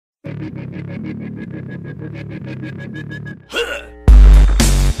How's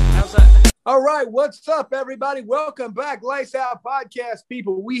that? All right, what's up, everybody? Welcome back, Lights Out Podcast,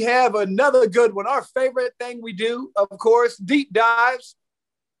 people. We have another good one. Our favorite thing we do, of course, deep dives,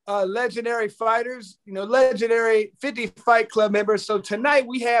 legendary fighters, legendary 50 Fight Club members. So tonight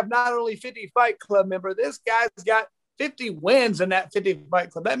we have not only 50 Fight Club member, this guy's got 50 wins in that 50 Fight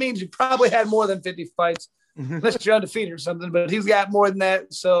Club. That means you probably had more than 50 fights, unless you're undefeated or something, but he's got more than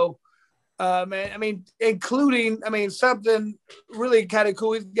that. So, including something really kind of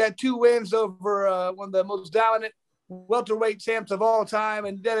cool. He's got 2 wins over one of the most dominant welterweight champs of all time,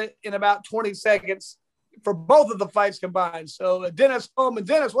 and did it in about 20 seconds for both of the fights combined. So, Dennis Holman.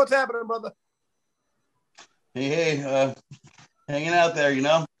 Dennis, what's happening, brother? Hey, hanging out there, Doing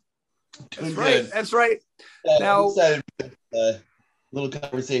That's good. right. That's right. Now, I'm excited for the little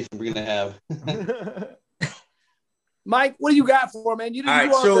conversation we're going to have. Mike, what do you got for, man? You didn't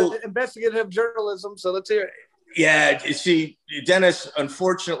do all the investigative journalism, so let's hear it. Yeah, you see, Dennis,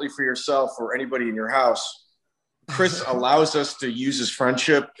 unfortunately for yourself or anybody in your house, Chris allows us to use his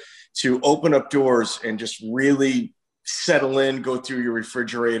friendship to open up doors and just really settle in, go through your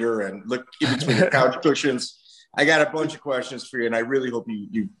refrigerator and look in between the couch cushions. I got a bunch of questions for you, and I really hope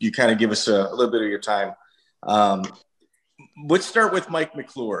you kind of give us a little bit of your time. Let's start with Mike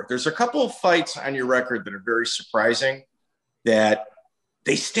McClure. There's a couple of fights on your record that are very surprising, that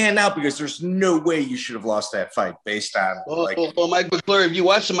they stand out because there's no way you should have lost that fight based on. Well, Mike McClure. If you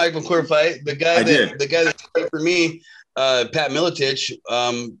watch the Mike McClure fight, the guy that fought for me, Pat Miletich,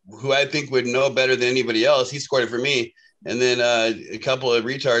 who I think would know better than anybody else, he scored it for me, and then a couple of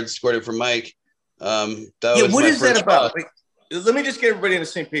retards scored it for Mike. What is that about? Let me just get everybody on the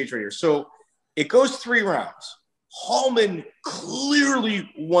same page right here. So it goes 3 rounds. Hallman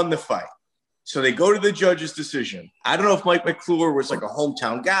clearly won the fight. So they go to the judge's decision. I don't know if Mike McClure was like a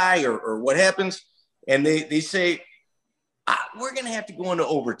hometown guy or what happens. And they say, we're going to have to go into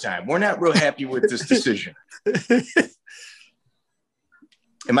overtime. We're not real happy with this decision.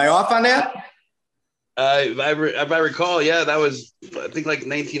 Am I off on that? If I recall, yeah, that was, I think, like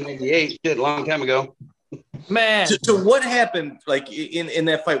 1998. Shit, a long time ago. Man. So what happened, like, in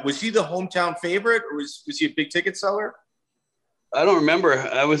that fight? Was he the hometown favorite, or was he a big ticket seller? I don't remember.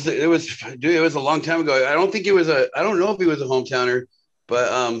 It was a long time ago. I don't know if he was a hometowner,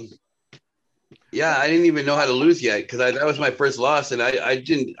 but yeah, I didn't even know how to lose yet, because that was my first loss, and I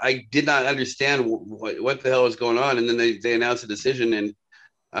did not understand what the hell was going on, and then they announced the decision, and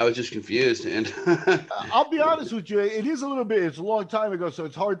I was just confused. And I'll be honest with you, it's a long time ago, so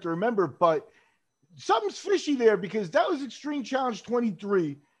it's hard to remember, but something's fishy there, because that was Extreme Challenge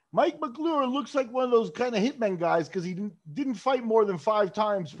 23. Mike McClure looks like one of those kind of hitman guys, because he didn't fight more than 5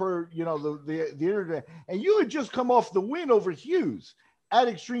 times per, the internet. And you had just come off the win over Hughes at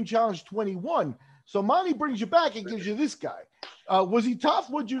Extreme Challenge 21. So Monty brings you back and gives you this guy. Was he tough?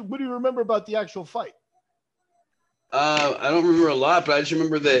 What do you remember about the actual fight? I don't remember a lot, but I just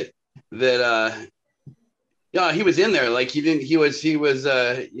remember that he was in there. Like he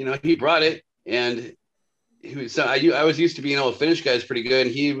brought it, and I was used to being able to finish guys pretty good,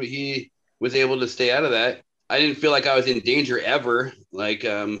 and he was able to stay out of that. I didn't feel like I was in danger ever.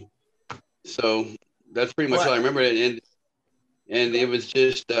 So that's pretty much all I remember. And it was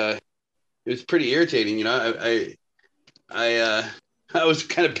just it was pretty irritating. I was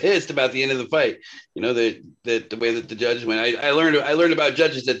kind of pissed about the end of the fight. The way that the judges went. I learned about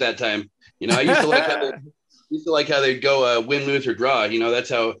judges at that time. I used to like how they'd go win, lose, or draw.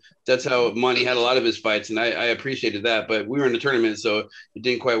 That's how Monty had a lot of his fights, and I appreciated that. But we were in the tournament, so it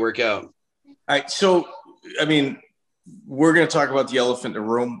didn't quite work out. All right, so we're going to talk about the elephant in the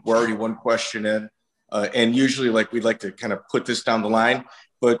room. We're already one question in, and usually, we'd like to kind of put this down the line.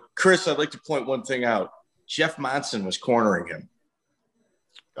 But Chris, I'd like to point one thing out. Jeff Monson was cornering him.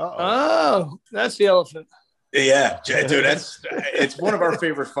 Oh, that's the elephant. Yeah, dude, it's one of our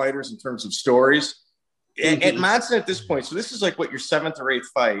favorite fighters in terms of stories. And Monson at this point, so this is like your 7th or 8th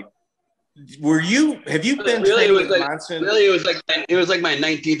fight. Have you been training with Monson? Really, it was like my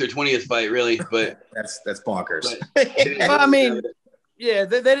 19th or 20th fight, really. But that's bonkers. Yeah,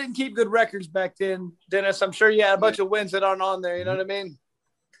 they didn't keep good records back then, Dennis. I'm sure you had a bunch of wins that aren't on there. You know what I mean?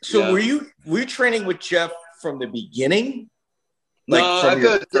 So were you training with Jeff from the beginning?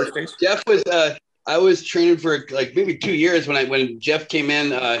 Jeff was. I was training for maybe 2 years when Jeff came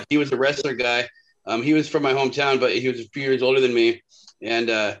in. He was a wrestler guy. He was from my hometown, but he was a few years older than me,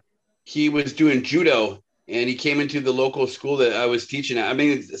 and he was doing judo. And he came into the local school that I was teaching at.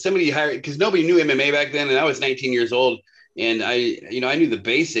 Somebody hired, because nobody knew MMA back then, and I was 19 years old, and I knew the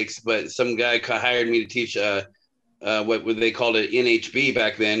basics, but some guy hired me to teach what they called it, NHB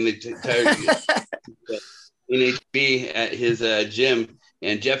back then. The NHB at his gym,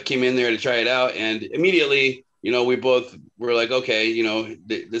 and Jeff came in there to try it out, and immediately, we both were like, okay,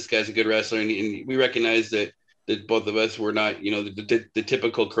 this guy's a good wrestler, and we recognized that both of us were not, the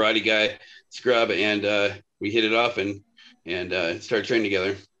typical karate guy scrub, and we hit it off and started training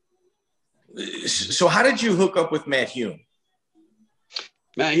together. So how did you hook up with Matt Hume?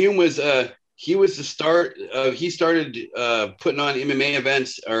 Matt Hume was he was the start. He started putting on MMA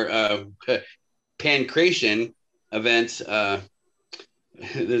events or pancration events.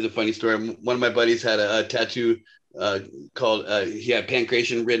 There's a funny story. One of my buddies had a tattoo called he had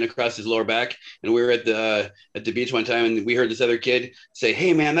pancration written across his lower back, and we were at the beach one time, and we heard this other kid say,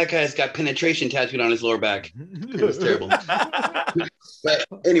 "Hey man, that guy's got penetration tattooed on his lower back." It was terrible. But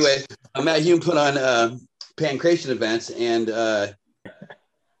anyway, Matt Hume put on pancration events, and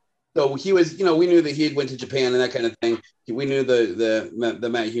so he was, we knew that he had went to Japan and that kind of thing. We knew the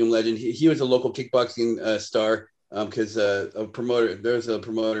Matt Hume legend. He was a local kickboxing star because there was a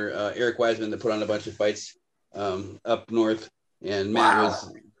promoter, Eric Wiseman, that put on a bunch of fights up north, and Matt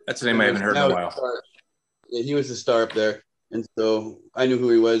was. That's a name I haven't heard in a while. Yeah, he was a star up there, and so I knew who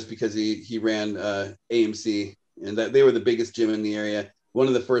he was because he ran AMC, and that they were the biggest gym in the area. One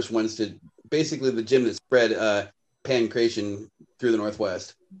of the first ones to basically the gym that spread pancration through the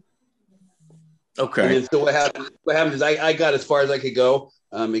Northwest. Okay. And so what happened is I got as far as I could go,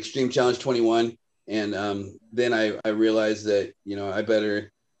 Extreme Challenge 21, and then I realized that I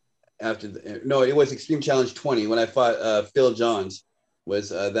better it was Extreme Challenge 20 when I fought Phil Johns was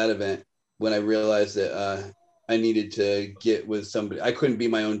that event when I realized that I needed to get with somebody. I couldn't be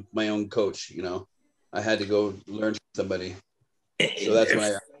my own coach, I had to go learn from somebody. So that's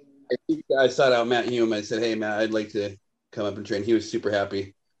when I sought out Matt Hume. I said, "Hey Matt, I'd like to come up and train." He was super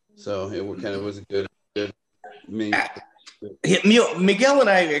happy. So it kind of was a good me. Miguel and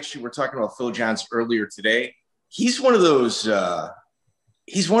I actually were talking about Phil Johns earlier today. He's one of those guys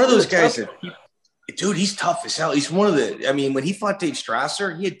that, dude, he's tough as hell. He's one of when he fought Dave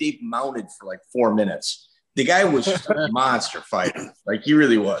Strasser, he had Dave mounted for like 4 minutes. The guy was just a monster fighter. Like he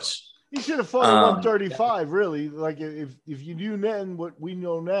really was. He should have fought at 135, really. Like if you knew then what we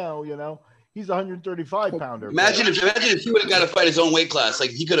know now, he's a 135 pounder. Imagine if he would have got to fight his own weight class.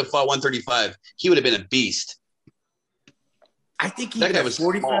 Like he could have fought 135. He would have been a beast. I think he was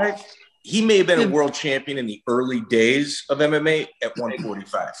 45. He may have been a world champion in the early days of MMA at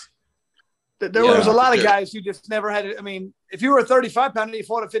 145. There was a lot of guys who just never had it. I mean, if you were a 35 pounder, you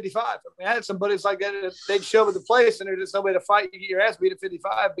fought at 55. I had some buddies like that. They'd show up at the place and there's just no way to fight. You get your ass beat at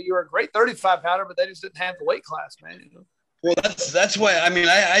 55, but you were a great 35 pounder, but they just didn't have the weight class, man. Well, that's why. I mean,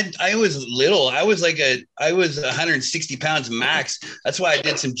 I was little. I was 160 pounds max. That's why I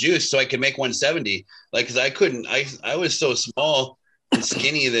did some juice so I could make 170. Like, cause I couldn't. I was so small and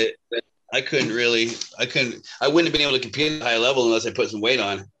skinny that I wouldn't have been able to compete at a high level unless I put some weight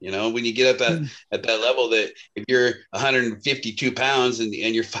on. When you get up at that level, that if you're 152 pounds and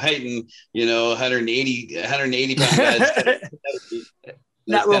you're fighting, 180 pound guys,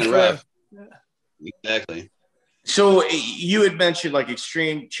 not real rough. Exactly. So you had mentioned like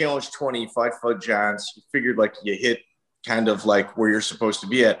Extreme Challenge 20, fight Phil Johns. You figured like you hit kind of like where you're supposed to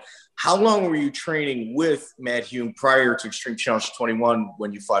be at. How long were you training with Matt Hume prior to Extreme Challenge 21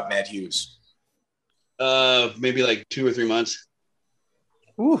 when you fought Matt Hughes? Maybe like 2 or 3 months.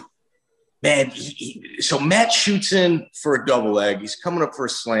 Ooh. Man, so Matt shoots in for a double leg. He's coming up for a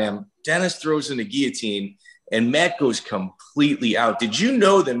slam. Dennis throws in a guillotine, and Matt goes completely out. Did you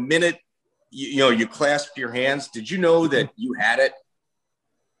know the minute you clasped your hands, did you know that you had it?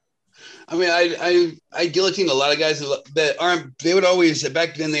 I mean, I guillotined a lot of guys that aren't. They would always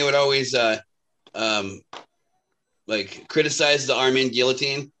back then. They would always like criticize the arm in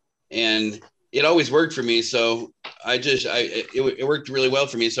guillotine, and it always worked for me. So it worked really well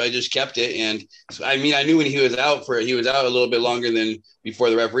for me. So I just kept it. And so, I mean, I knew when he was out a little bit longer than before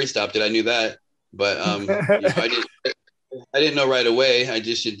the referee stopped it. I knew that, but I didn't know right away. I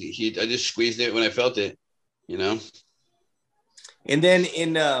just squeezed it when I felt it, And then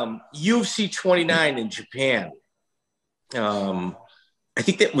in UFC 29 in Japan, I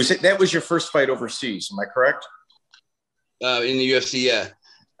think that was your first fight overseas. Am I correct? In the UFC, yeah.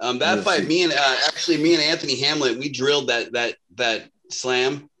 That UFC fight, me and Anthony Hamlet, we drilled that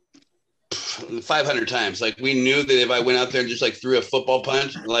slam 500 times. Like we knew that if I went out there and just like threw a football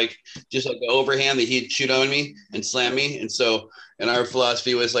punch, like just like the overhand, that he'd shoot on me and slam me. And our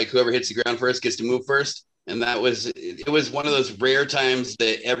philosophy was like whoever hits the ground first gets to move first. And it was one of those rare times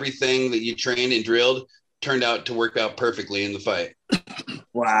that everything that you trained and drilled turned out to work out perfectly in the fight.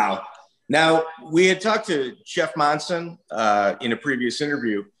 Wow. Now, we had talked to Jeff Monson in a previous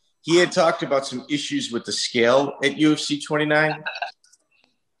interview. He had talked about some issues with the scale at UFC 29.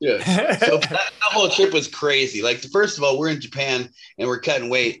 Yeah. So that whole trip was crazy. Like, first of all, we're in Japan and we're cutting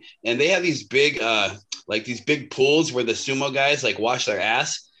weight, and they have these big, these big pools where the sumo guys like wash their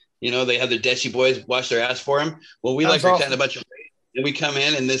ass. You know, they have the Dechi boys wash their ass for them. Well, we like are cutting a bunch of weight, and we come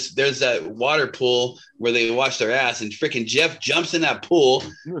in, and there's that water pool where they wash their ass, and freaking Jeff jumps in that pool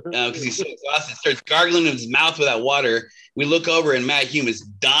because he's so exhausted, starts gargling in his mouth with that water. We look over, and Matt Hume is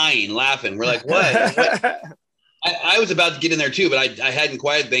dying, laughing. We're like, what? I was about to get in there too, but I hadn't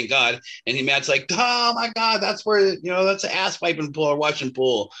quite, thank God. And Matt's like, oh my God, that's where, that's an ass wiping pool or washing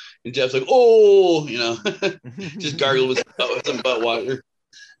pool. And Jeff's like, oh, just gargle with some butt water.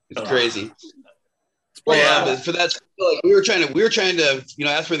 It's crazy. But yeah, for that, like, we were trying to,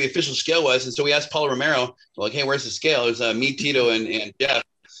 ask where the official scale was. And so we asked Paulo Romero, like, hey, where's the scale? It was me, Tito, and Jeff.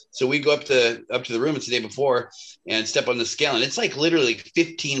 So we go up to the room, it's the day before, and step on the scale. And it's like literally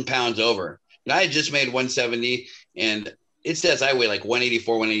 15 pounds over. And I had just made 170, and it says I weigh like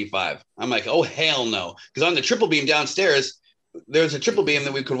 184, 185. I'm like, oh, hell no. Because on the triple beam downstairs, there's a triple beam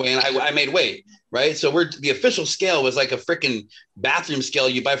that we could weigh, and I made weight, right? So the official scale was like a freaking bathroom scale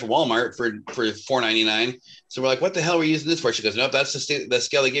you buy from Walmart for $4.99. So we're like, what the hell are we using this for? She goes, nope, that's the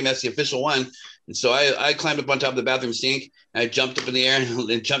scale they gave me. That's the official one. And so I climbed up on top of the bathroom sink. I jumped up in the air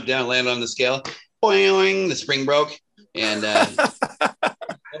and jumped down and landed on the scale. Boing, the spring broke. And that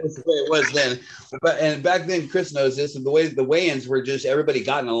was the way it was then. And back then, Chris knows this, and the way the weigh-ins were just everybody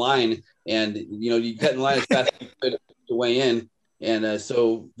got in a line, and you got in line as fast as you could to weigh in. And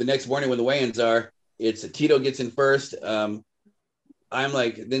so the next morning when the weigh-ins are, it's Tito gets in first. I'm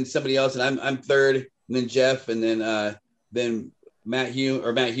like, then somebody else, and I'm third, and then Jeff, and then Matt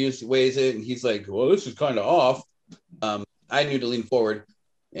Hughes weighs it, and he's like, well, this is kind of off. I knew to lean forward,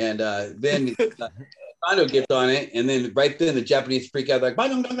 and then Kondo gets on it, and then right then the Japanese freak out, like, like,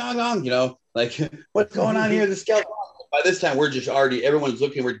 what's going on here? The scale. By this time, we're just everyone's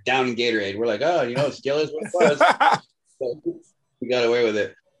looking, we're down in Gatorade. We're like, oh, scale is what it was. So we got away with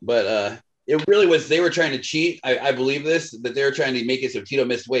it. But it really was, they were trying to cheat. I believe this, that they were trying to make it so Tito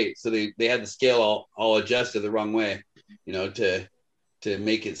missed weight. So they had the scale all adjusted the wrong way, to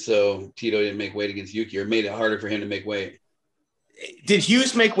make it so Tito didn't make weight against Yuki, or made it harder for him to make weight. Did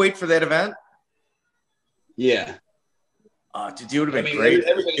Hughes make weight for that event? Yeah. Dude, would have been great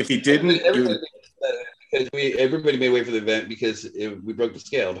if he didn't. Because everybody made weight for the event because we broke the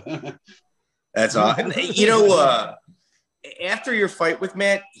scale. That's awesome. After your fight with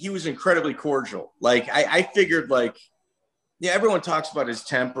Matt, he was incredibly cordial. Like I figured, like, yeah, everyone talks about his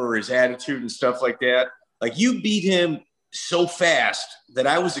temper, his attitude, and stuff like that. Like, you beat him so fast that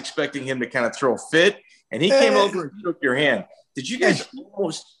I was expecting him to kind of throw a fit, and he came over and shook your hand. Did you guys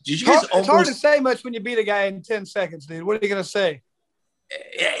almost? It's hard to say much when you beat a guy in 10 seconds, dude. What are you gonna say?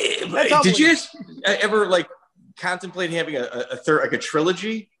 Did you guys ever like contemplate having a third, like a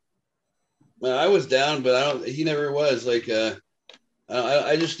trilogy? Well, I was down, but he never was. Like,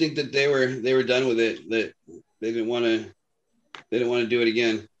 I just think that they were done with it. That they didn't want to do it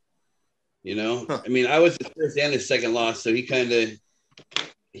again. Huh. I mean, I was his first and his second loss, so I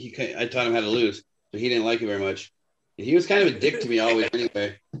taught him how to lose, so he didn't like it very much. And he was kind of a dick to me always,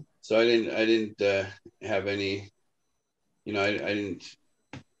 anyway. So I didn't have any. I didn't.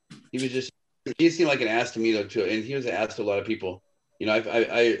 He seemed like an ass to me though too, and he was an ass to a lot of people.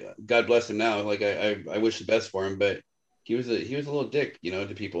 I God bless him now. Like I wish the best for him, but he was a little dick,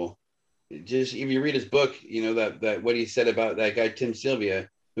 to people. Just if you read his book, that what he said about that guy Tim Sylvia,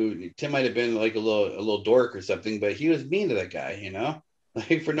 who Tim might have been like a little dork or something, but he was mean to that guy,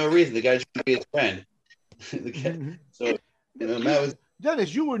 like for no reason. The guy just wanted to be his friend. So Matt was.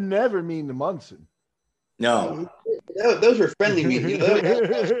 Dennis, you were never mean to Munson. No, those were friendly meetings.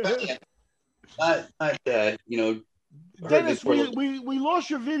 Not Dennis, we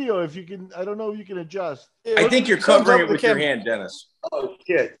lost your video. If you can, I don't know if you can adjust. I think you're covering it with your hand, Dennis. Oh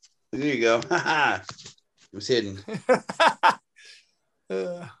shit! There you go. It was hidden.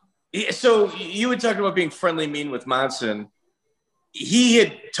 So you had talked about being friendly mean with Monson. He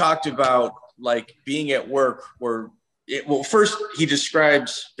had talked about like being at work where first he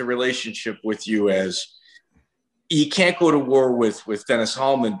describes the relationship with you as you can't go to war with Dennis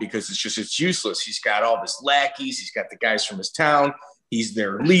Hallman because it's useless. He's got all his lackeys. He's got the guys from his town. He's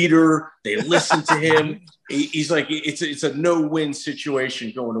their leader. They listen to him. He's like, it's a no-win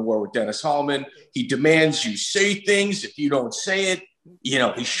situation going to war with Dennis Hallman. He demands you say things. If you don't say it,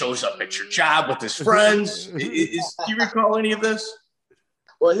 he shows up at your job with his friends. Do you recall any of this?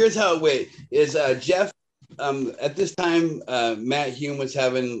 Well, here's how it went. Is Jeff at this time, Matt Hume was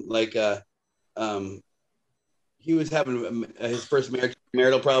having like he was having his first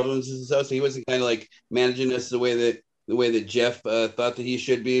marital problems and stuff, so he wasn't kind of like managing us the way that Jeff thought that he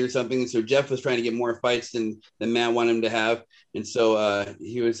should be or something. So Jeff was trying to get more fights than Matt wanted him to have, and so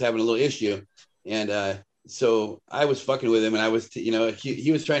he was having a little issue, and so I was fucking with him, and I was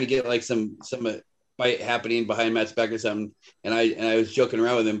he was trying to get like some fight happening behind Matt's back or something, and I was joking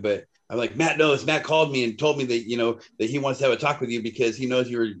around with him, but I'm like, Matt knows. Matt called me and told me that, that he wants to have a talk with you because he knows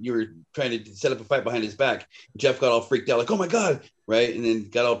you were trying to set up a fight behind his back. Jeff got all freaked out, like, oh my God. Right. And then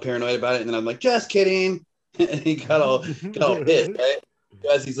got all paranoid about it. And then I'm like, just kidding. And he got all pissed. Right.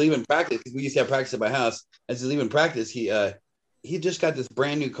 As he's leaving practice, because we used to have practice at my house. As he's leaving practice, he just got this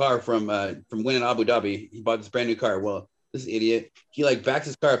brand new car from winning Abu Dhabi. He bought this brand new car. Well, this idiot, he like backs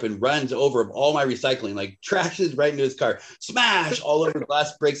his car up and runs over all my recycling, like trashes right into his car, smash all over the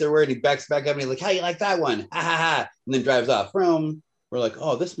glass, breaks everywhere, and he backs back up and he's like, how you like that one? Ha ha ha. And then drives off. We're like,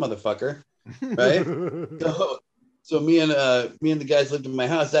 oh, this motherfucker. Right. So me and the guys lived in my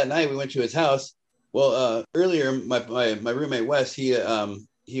house that night. We went to his house. Well, earlier my roommate Wes, he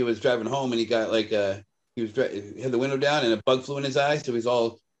was driving home and he got like had the window down and a bug flew in his eye. So his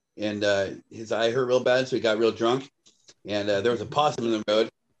eye hurt real bad. So he got real drunk. And there was a possum in the road,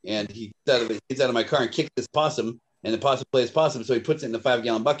 and he gets out of my car and kicks this possum, and the possum plays possum, so he puts it in the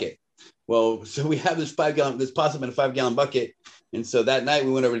 5-gallon bucket. Well, so we have this possum in a 5-gallon bucket, and so that night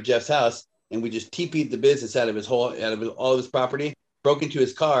we went over to Jeff's house, and we just TP'd the business out of all of his property, broke into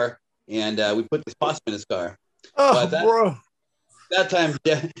his car, and we put this possum in his car. Oh, bro. That time,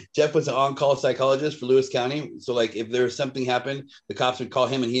 Jeff was an on-call psychologist for Lewis County, so like if there was something happened, the cops would call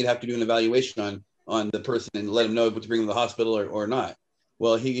him, and he'd have to do an evaluation on the person and let him know to bring him to the hospital or not.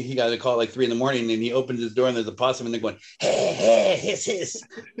 Well, he got a call at like 3 a.m, and he opens his door and there's a possum and they're going, hey, hiss.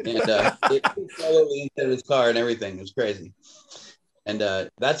 And it all over the inside of his car and everything. It was crazy. And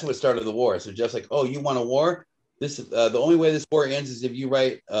that's what started the war. So Jeff's like, oh, you want a war? This the only way this war ends is if you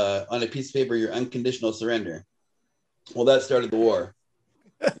write on a piece of paper your unconditional surrender. Well, that started the war.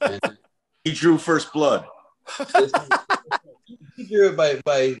 And he drew first blood. He drew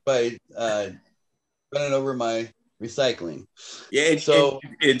it by running over my recycling. Yeah,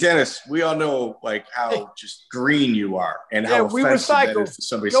 and Dennis, we all know like how just green you are and how offensive that is to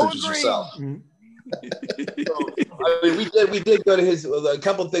somebody such as yourself. We did go to his. A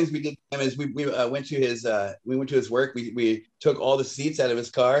couple of things we did is we went to his work. We took all the seats out of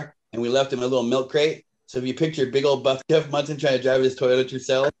his car and we left him a little milk crate. So if you picture big old buff Jeff Munson trying to drive his Toyota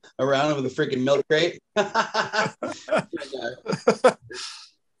Tercel around with a freaking milk crate.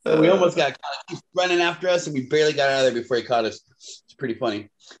 We almost got caught. He's running after us, and we barely got out of there before he caught us. It's pretty funny.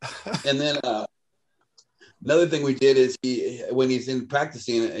 And then another thing we did is when he's in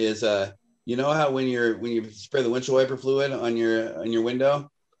practicing is you know how when you spray the windshield wiper fluid on your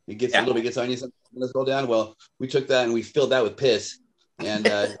window, it gets a little bit gets on you. Let's go down. Well, we took that and we filled that with piss, and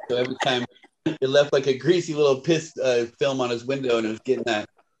so every time it left like a greasy little piss film on his window, and it was getting that.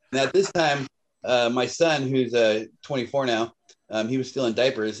 And at this time, my son, who's 24 now. He was still in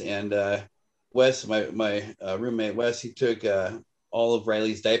diapers, and Wes, my roommate Wes, he took all of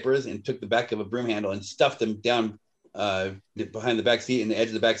Riley's diapers and took the back of a broom handle and stuffed them down behind the back seat and the edge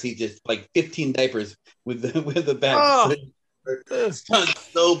of the back seat, just like 15 diapers with the back. Oh. It sounds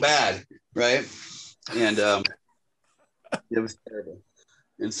so bad, right? And it was terrible.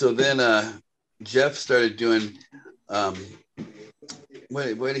 And so then Jeff started doing.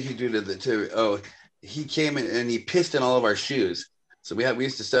 What did he do he came in and he pissed in all of our shoes. So we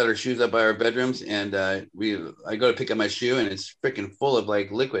used to set our shoes up by our bedrooms, and I go to pick up my shoe and it's freaking full of like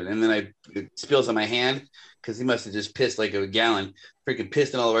liquid, and then it spills on my hand because he must have just pissed like a gallon, freaking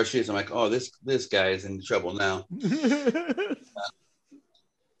pissed in all of our shoes. I'm like, oh, this guy is in trouble now.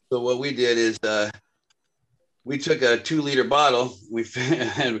 So what we did is we took a 2-liter bottle.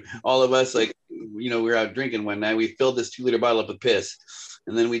 And all of us, like, we were out drinking one night. We filled this 2-liter bottle up with piss.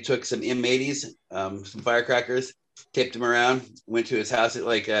 And then we took some M80s, some firecrackers, taped them around, went to his house at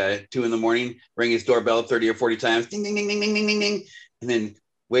like 2 a.m, rang his doorbell 30 or 40 times, ding, ding, ding, ding, ding, ding, ding, ding, and then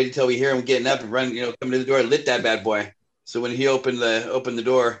waited till we hear him getting up and run, coming to the door, lit that bad boy. So when he opened the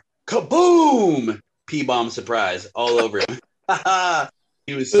door, kaboom! P-bomb surprise all over him.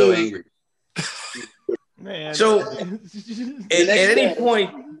 He was so angry. Man. So at any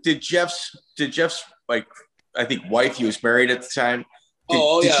point did Jeff's like, I think wife, he was married at the time.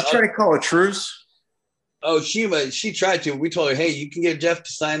 Did she try to call a truce? Oh, she tried to. We told her, hey, you can get Jeff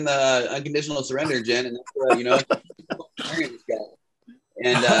to sign the unconditional surrender, Jen, and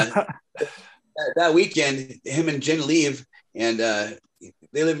and that weekend, him and Jen leave, and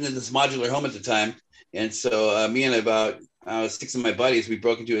they lived in this modular home at the time. And so me and about 6 of my buddies, we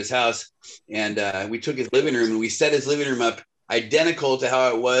broke into his house, and we took his living room and we set his living room up identical to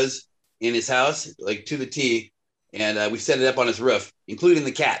how it was in his house, like to the T. And we set it up on his roof, including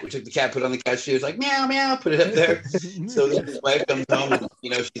the cat. We took the cat, put it on the couch. She was like, meow, meow, put it up there. So then his wife comes home and, she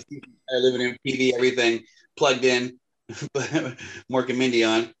sees our living room, TV, everything plugged in. Mork and Mindy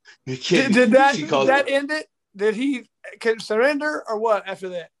on. Did that end it? Did he surrender or what after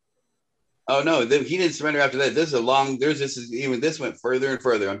that? Oh no, he didn't surrender after that. This went further and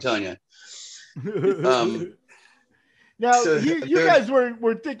further. I'm telling you. Now you guys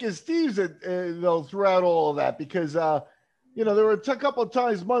were thick as thieves throughout all of that, because there were a couple of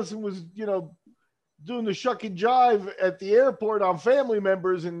times Munson was doing the shuck and jive at the airport on family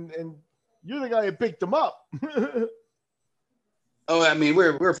members, and you're the guy who picked them up. Oh, I mean,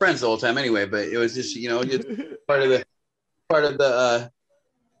 we're friends the whole time anyway, but it was just just part of the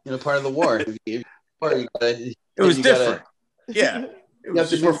war. It was different. Yeah,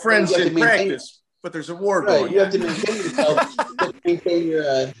 we're friends in practice, but there's a war going. You have to maintain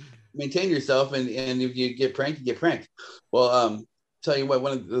yourself. Maintain yourself, and if you get pranked, you get pranked. Well, tell you what,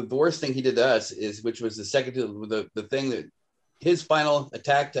 one of the worst thing he did to us which was the second to the thing that his final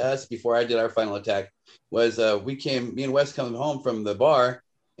attack to us before I did our final attack was me and Wes coming home from the bar,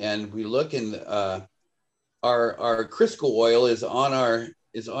 and we look, and our Crisco oil is on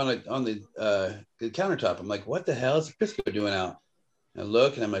the countertop. I'm like, what the hell is Crisco doing out? And I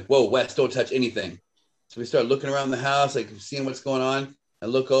look, and I'm like, whoa, Wes, don't touch anything. So we start looking around the house, like seeing what's going on. I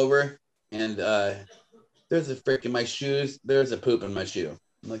look over, and there's a frick in my shoes. There's a poop in my shoe.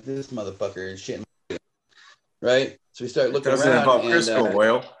 I'm like, this motherfucker is shitting. Right? So we start looking around. About Crisco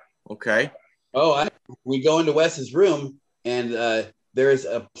oil. Okay. We go into Wes's room, and there's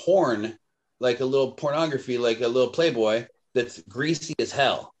a porn, like a little pornography, like a little Playboy that's greasy as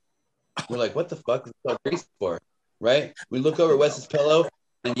hell. We're like, what the fuck is it so greasy for? Right? We look over Wes's pillow,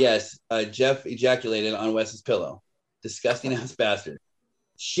 and yes, Jeff ejaculated on Wes's pillow. Disgusting ass bastard.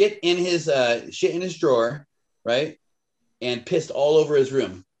 Shit in his drawer, right? And pissed all over his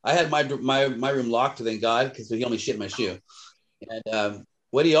room. I had my room locked, thank God, because he only shit in my shoe. And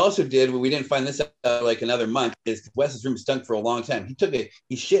what he also did, we didn't find this out like another month, is Wes's room stunk for a long time.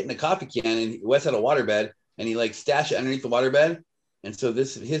 He shit in a coffee can, and Wes had a waterbed, and he like stashed it underneath the waterbed. And so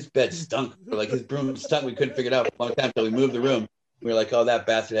his bed stunk, or like his broom stunk. We couldn't figure it out for a long time until we moved the room. We were like, oh, that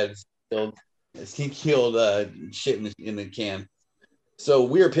bastard had killed shit in the can. So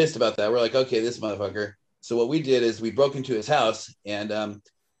we were pissed about that. We're like, okay, this motherfucker. So what we did is we broke into his house, and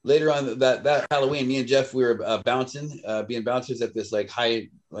later on that Halloween, me and Jeff, we were being bouncers at this high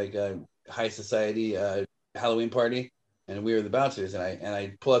society Halloween party, and we were the bouncers. And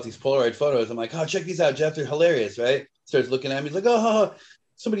I pull out these Polaroid photos. I'm like, oh, check these out, Jeff. They're hilarious, right? Starts looking at me. He's like, oh,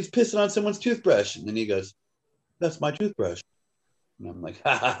 somebody's pissing on someone's toothbrush. And then he goes, that's my toothbrush. And I'm like,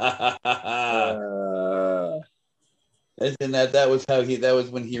 ha ha ha ha. And that was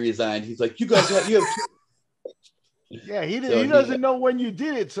when he resigned. He's like, you have yeah, he doesn't know when you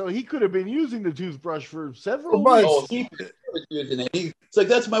did it, so he could have been using the toothbrush for several months. Oh, he was using it. It's like,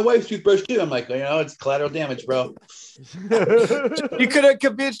 that's my wife's toothbrush too. I'm like, it's collateral damage, bro. He could have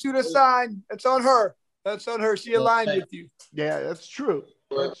convinced you to sign. It's on her. That's on her. She aligned with you. Yeah, that's true.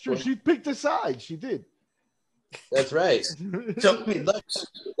 That's true. She picked a side. She did. That's right. So,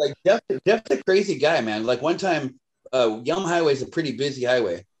 like Jeff's a crazy guy, man. Like one time, Yelm Highway is a pretty busy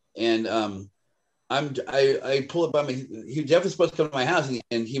highway, and I pull up on me. Jeff was supposed to come to my house,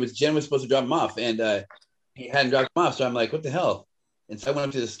 and Jen was supposed to drop him off, and he hadn't dropped him off. So I'm like, what the hell? And so I went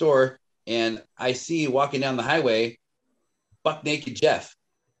up to the store, and I see walking down the highway, buck naked Jeff,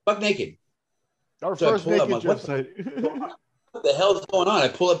 buck naked. Our first naked Jeff site. What the hell is going on? I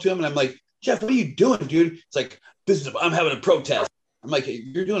pull up to him, and I'm like, Jeff, what are you doing, dude? It's like, I'm having a protest. I'm like,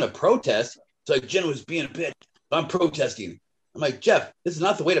 you're doing a protest? It's like, Jen was being a bitch. I'm protesting. I'm like, Jeff, this is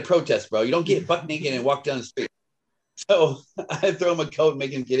not the way to protest, bro. You don't get buck naked and walk down the street. So I throw him a coat and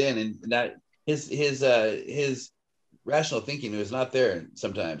make him get in, and that his rational thinking was not there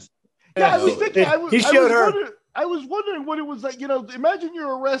sometimes. Yeah, I was thinking. I was wondering what it was like. Imagine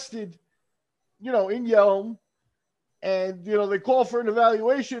you're arrested, in Yelm, and they call for an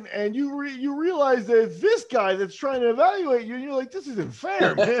evaluation, and you realize that it's this guy that's trying to evaluate you, and you're like, this isn't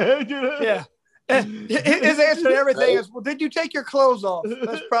fair, man. Yeah. His answer to everything is, well, did you take your clothes off?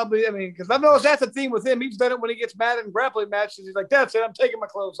 That's probably, because I've noticed that's a theme with him. He's done it when he gets mad in grappling matches. He's like, that's it, I'm taking my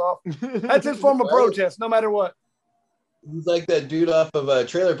clothes off. That's his form of protest, no matter what. He's like that dude off of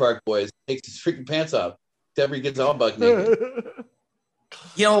Trailer Park Boys. Takes his freaking pants off. Except he gets all buck naked.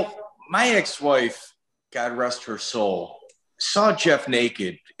 My ex-wife, God rest her soul, saw Jeff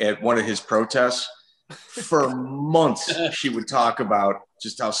naked at one of his protests. for months she would talk about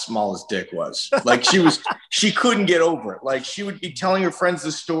just how small his dick was. Like she couldn't get over it. Like she would be telling her friends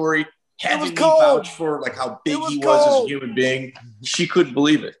the story, having me vouch for like how big he was as a human being. She couldn't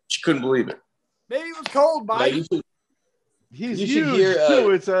believe it. Maybe it was cold, Mike. He's huge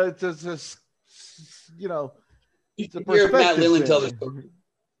too. It's a you know, it's a perspective. Matt Lindland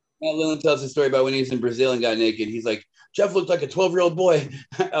tells the story about when he was in Brazil and got naked. He's like, Jeff looked like a 12-year-old boy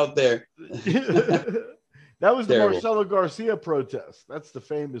out there. That was the Marcelo Garcia protest. That's the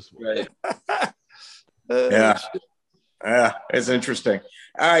famous one. Right. Yeah, it's interesting.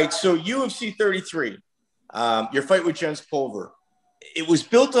 All right, so UFC 33, your fight with Jens Pulver. It was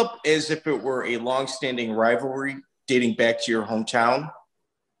built up as if it were a long-standing rivalry dating back to your hometown.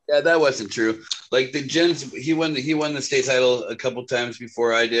 Yeah, that wasn't true. Like the Jens, he won the state title a couple times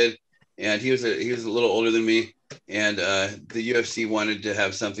before I did, and he was a little older than me. And the UFC wanted to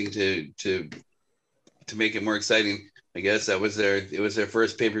have something to make it more exciting. I guess it was their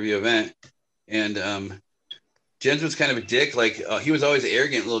first pay-per-view event, and Jens was kind of a dick. Like he was always an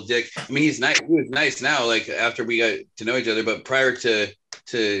arrogant little dick. I mean, he's nice. He was nice now, like after we got to know each other. But prior to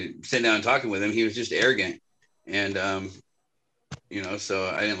sitting down and talking with him, he was just arrogant, and so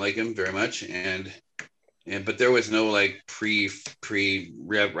I didn't like him very much. And but there was no like pre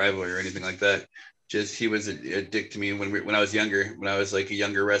rivalry or anything like that. Just he was a dick to me when I was younger. When I was like a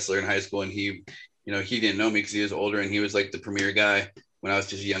younger wrestler in high school, and he didn't know me because he was older, and he was like the premier guy when I was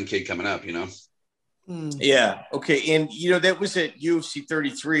just a young kid coming up. Yeah. Okay. And that was at UFC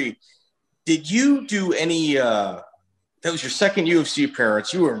 33. Did you do any? That was your second UFC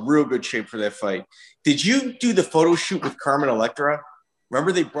appearance. You were in real good shape for that fight. Did you do the photo shoot with Carmen Electra?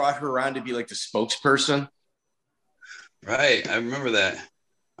 Remember they brought her around to be like the spokesperson? Right. I remember that.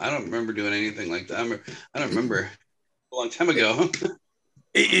 I don't remember doing anything like that. I don't remember. A long time ago.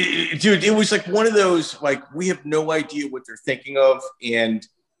 Dude, it was like one of those, like, we have no idea what they're thinking of. And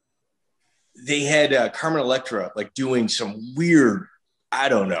they had Carmen Electra, like, doing some weird, I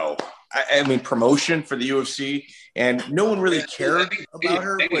don't know, I mean, promotion for the UFC. And no one really cared about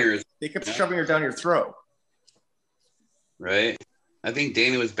her, but they kept shoving her down your throat. Right. I think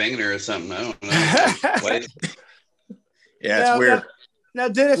Dana was banging her or something. I don't know. Yeah, it's weird. Now,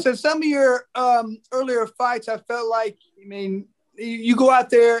 Dennis, in some of your earlier fights, I felt like, I mean, you go out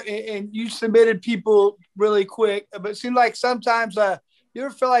there and you submitted people really quick, but it seemed like sometimes you ever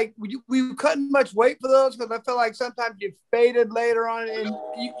feel like we couldn't much weight for those? Because I felt like sometimes you faded later on, and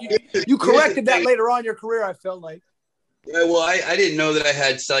you corrected that later on in your career, I felt like. Yeah, well, I didn't know that I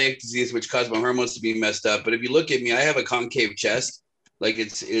had celiac disease, which caused my hormones to be messed up. But if you look at me, I have a concave chest. Like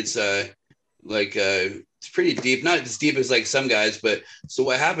it's pretty deep, not as deep as like some guys. But so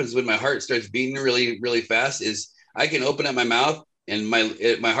what happens when my heart starts beating really, really fast is I can open up my mouth and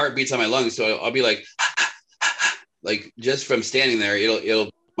my heart beats on my lungs. So I'll be like, like just from standing there, it'll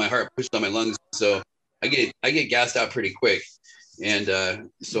my heart pushes on my lungs. So I get gassed out pretty quick. And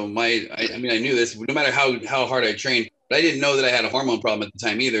so I knew this no matter how hard I trained, but I didn't know that I had a hormone problem at the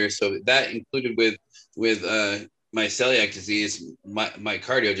time either. So that included with my celiac disease, my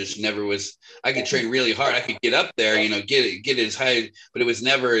cardio just never was. I could train really hard. I could get up there, get it as high, but it was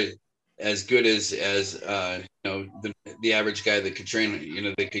never as good as the average guy that could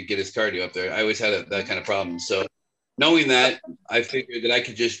train, that could get his cardio up there. I always had that kind of problem. So knowing that, I figured that I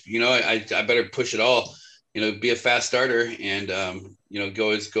could just, I better push it all, be a fast starter and,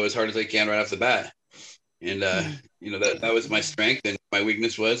 go as hard as I can right off the bat. And, that was my strength, and my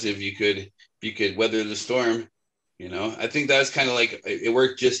weakness was if you could weather the storm. I think that's kind of like it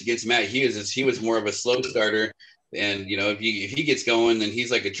worked just against Matt Hughes. As he was more of a slow starter, and if he gets going, then he's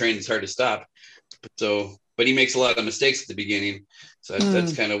like a train that's hard to stop. So, but he makes a lot of mistakes at the beginning, so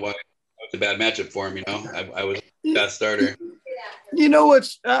that's kind of why it was a bad matchup for him. I was a fast starter.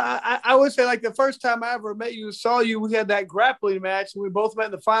 What's I would say, like, the first time I ever saw you, we had that grappling match, and we both met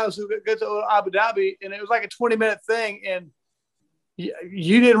in the finals. We got to Abu Dhabi, and it was like a 20-minute thing, and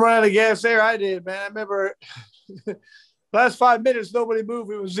you didn't run out of gas there. I did, man. I remember last 5 minutes, nobody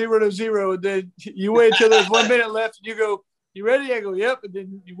moved. It was 0-0. And then you wait until there's 1 minute left, and you go, "You ready?" I go, "Yep." And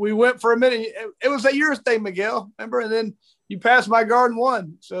then we went for a minute. It was a year's thing, Miguel. Remember? And then you passed my guard and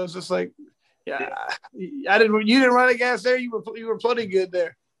won. So it's just like, yeah, you didn't run out of gas there. You were plenty good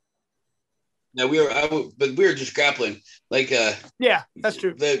there. No, but we were just grappling. Like, yeah, that's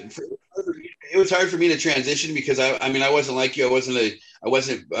true. It was hard for me to transition because I wasn't like you. I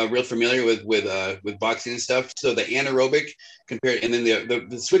wasn't real familiar with boxing and stuff. So the anaerobic compared, and then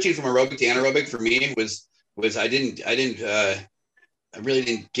the switching from aerobic to anaerobic for me was I really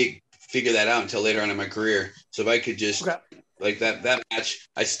didn't figure that out until later on in my career. So if I could just like that match,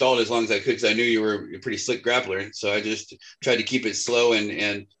 I stalled as long as I could because I knew you were a pretty slick grappler. So I just tried to keep it slow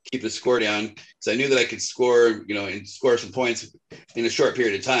and keep the score down because I knew that I could score, and score some points in a short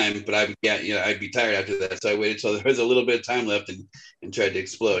period of time. But I'd be tired after that. So I waited till there was a little bit of time left and tried to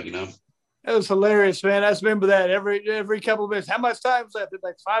explode. That was hilarious, man. I remember that every couple of minutes. How much time's left? It's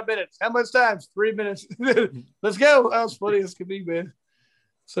like 5 minutes. How much time? 3 minutes. Let's go. That was funny as could be, man.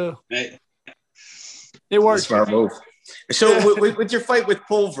 So it worked. Smart move. So with your fight with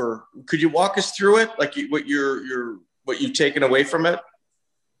Pulver, could you walk us through it? Like what you've taken away from it?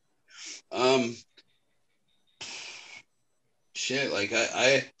 Shit, like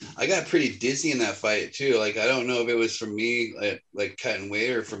I got pretty dizzy in that fight too. Like I don't know if it was from me like cutting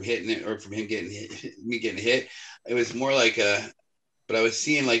weight or from hitting it or from him getting hit. It was more like but I was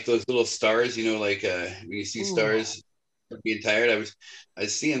seeing like those little stars, like when you see stars being tired. I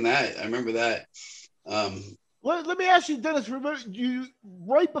was seeing that. I remember that. Let me ask you, Dennis. Remember you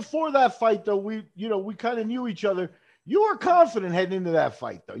right before that fight, though. We kind of knew each other. You were confident heading into that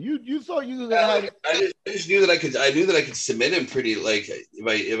fight, though. You thought you could. I just knew that I could. I knew that I could submit him pretty. Like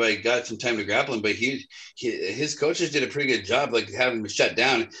if I got some time to grapple him, but his coaches did a pretty good job, like having him shut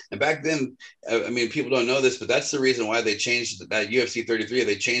down. And back then, I mean, people don't know this, but that's the reason why they changed that UFC 33.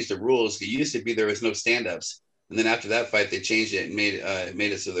 They changed the rules. It used to be there was no stand-ups, and then after that fight, they changed it and made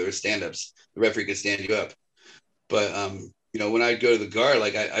it so there were stand-ups. The referee could stand you up. But when I'd go to the guard,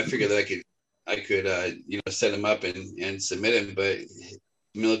 like I figured that I could set him up and submit him. But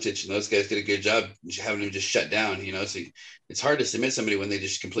Miletich and those guys did a good job having him just shut down. So it's hard to submit somebody when they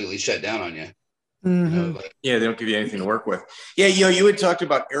just completely shut down on you. Mm-hmm. They don't give you anything to work with. Yeah, you had talked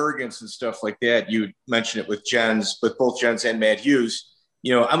about arrogance and stuff like that. You mentioned it with both Jens and Matt Hughes.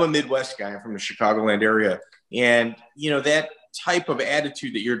 I'm a Midwest guy. I'm from the Chicagoland area, and that type of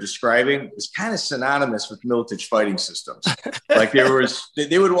attitude that you're describing is kind of synonymous with Miletich fighting systems. Like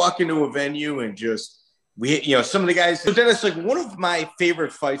they would walk into a venue and some of the guys. So Dennis, like one of my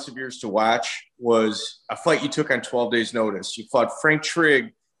favorite fights of yours to watch was a fight you took on 12 days notice. You fought Frank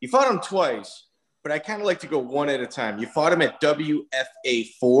Trigg. You fought him twice, but I kind of like to go one at a time. You fought him at WFA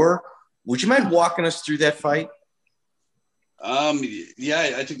 4. Would you mind walking us through that fight?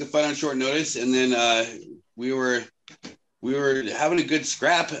 Yeah, I took the fight on short notice, and then we were having a good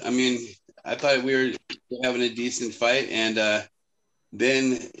scrap. I mean, I thought we were having a decent fight, and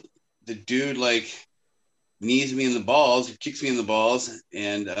then the dude like knees me in the balls, kicks me in the balls,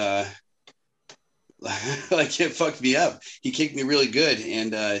 and like it fucked me up. He kicked me really good,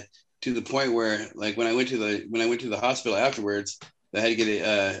 and to the point where like when I went to the hospital afterwards, I had to get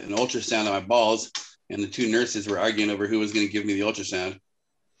an ultrasound on my balls, and the two nurses were arguing over who was going to give me the ultrasound.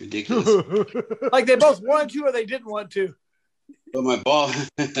 Ridiculous. Like they both wanted to or they didn't want to. But my ball,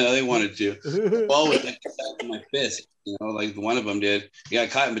 they wanted to. The ball was like in my fist, like one of them did. It got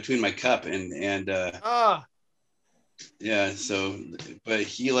caught in between my cup and yeah. So, but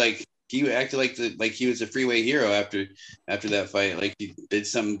he acted like he was a freeway hero after that fight, like he did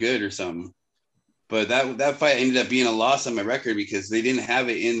something good or something. But that fight ended up being a loss on my record because they didn't have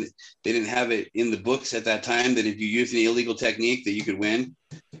it in the books at that time that if you used an illegal technique that you could win,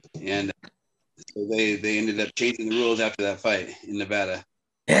 and so they ended up changing the rules after that fight in Nevada.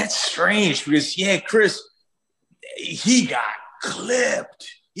 That's strange because Chris, he got clipped.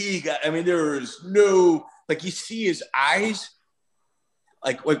 There was no, like you see his eyes,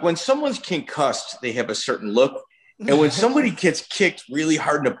 like when someone's concussed, they have a certain look. And when somebody gets kicked really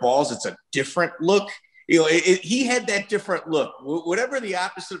hard in the balls, it's a different look. He had that different look. Whatever the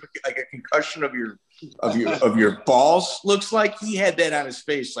opposite of like a concussion of your balls looks like, he had that on his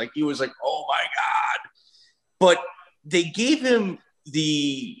face. Like he was like, "Oh my God!" But they gave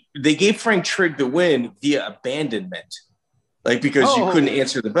Frank Trigg the win via abandonment, like because you couldn't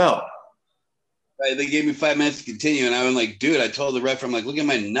answer the bell. Right, they gave me 5 minutes to continue, and I was like, "Dude," I told the rep, "I'm like, look at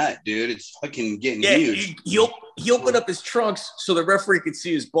my nut, dude. It's fucking getting huge." He opened up his trunks so the referee could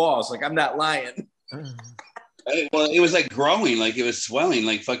see his balls. Like, I'm not lying. Well, it was like growing, like it was swelling,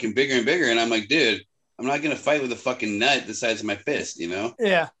 like fucking bigger and bigger. And I'm like, dude, I'm not gonna fight with a fucking nut the size of my fist,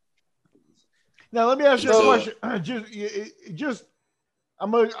 Yeah. Now let me ask you a question.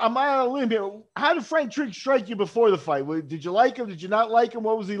 I'm on a limb here. How did Frank Trigg strike you before the fight? Did you like him? Did you not like him?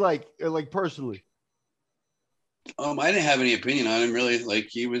 What was he like personally? I didn't have any opinion on him really. Like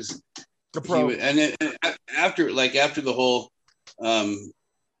he was the pro. After the whole,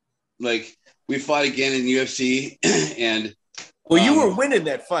 like we fought again in UFC, and you were winning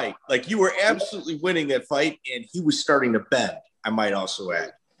that fight. Like you were absolutely winning that fight, and he was starting to bend. I might also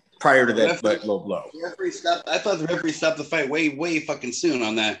add, prior to that low blow. The referee stopped. I thought the referee stopped the fight way fucking soon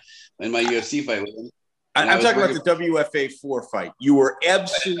on that in my UFC fight with him. I'm talking about the WFA 4 fight. You were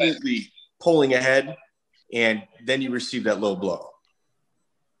absolutely pulling ahead, and then you received that low blow.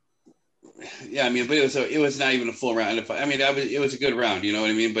 Yeah, I mean, but it was not even a full round. I mean, it was a good round, you know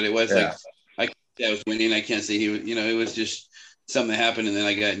what I mean? But it was like I was winning. I can't say he was, it was just something that happened, and then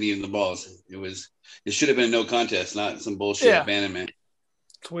I got kneed in the balls. It should have been a no contest, not some bullshit abandonment.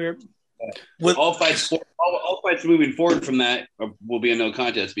 It's weird. With all fights moving forward from that will be a no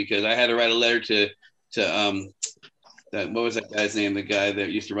contest, because I had to write a letter to what was that guy's name? The guy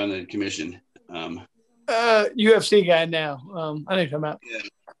that used to run the commission. UFC guy now. I know you're talking about.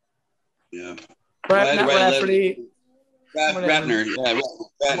 Yeah. Rafferty. Ratner.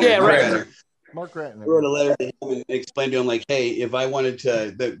 Ratner. Mark Ratner. I wrote a letter to him and explained to him, like, hey, if I wanted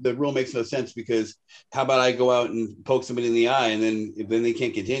to, the rule makes no sense, because how about I go out and poke somebody in the eye, and then if they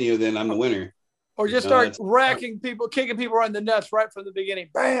can't continue, then I'm the winner. Or just start kicking people right in the nuts right from the beginning.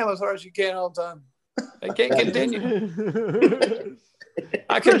 Bam, as hard as you can all the time. They can't continue.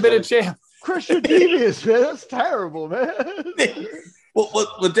 I could have been a champ. Chris, you're devious, man. That's terrible, man.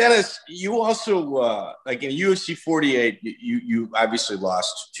 Well, Dennis, you also like in UFC 48, you obviously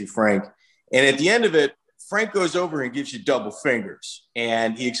lost to Frank, and at the end of it, Frank goes over and gives you double fingers,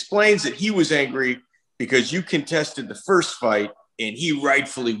 and he explains that he was angry because you contested the first fight, and he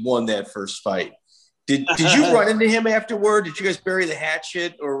rightfully won that first fight. Did you run into him afterward? Did you guys bury the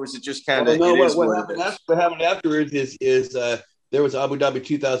hatchet, or was it just kind of? No, what happened afterwards is there was Abu Dhabi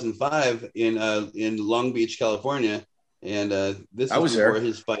 2005 in Long Beach, California. And this was before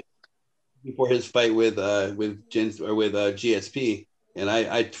his fight with GSP, and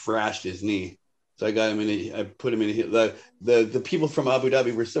I thrashed his knee. So I got him I put him in. The people from Abu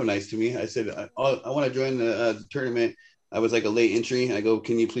Dhabi were so nice to me. I said, I want to join the tournament. I was like a late entry. I go,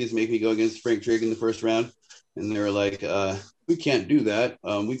 can you please make me go against Frank Trigg in the first round? And they were like, we can't do that.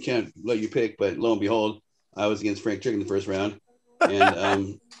 We can't let you pick. But lo and behold, I was against Frank Trigg in the first round,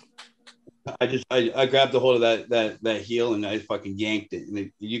 and I grabbed the hold of that heel, and I fucking yanked it,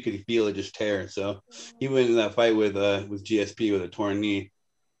 and you could feel it just tear. So he went in that fight with GSP with a torn knee,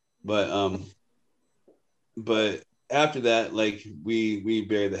 but after that, like we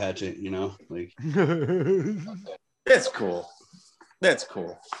buried the hatchet, like. That's cool.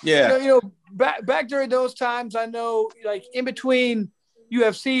 Yeah. Back during those times, I know, like in between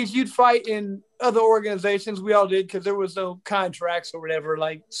UFCs, you'd fight in other organizations. We all did, because there was no contracts or whatever.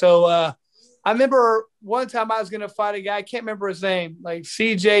 Like, so I remember one time I was going to fight a guy. I can't remember his name, like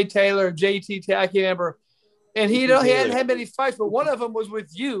CJ Taylor, JT Taylor, I can't remember. And he hadn't had many fights, but one of them was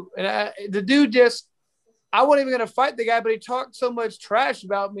with you. And the dude I wasn't even going to fight the guy, but he talked so much trash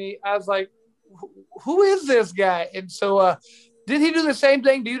about me. I was like, who is this guy? And so did he do the same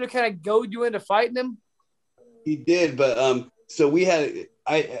thing to you to kind of goad you into fighting him? He did, but so we had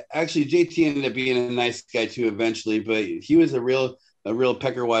JT ended up being a nice guy too eventually, but he was a real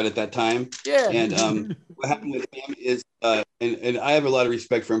peckerwad at that time. Yeah. And what happened with him is, and I have a lot of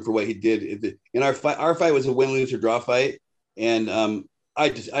respect for him for what he did. In our fight was a win, lose, or draw fight, and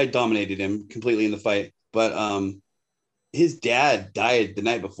I dominated him completely in the fight. But his dad died the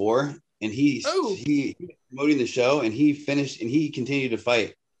night before, and he was promoting the show, and he finished, and he continued to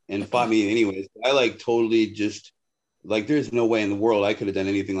fight and fought me anyways. I like totally just like, there's no way in the world I could have done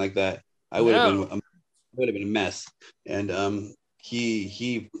anything like that. I would have been a mess. And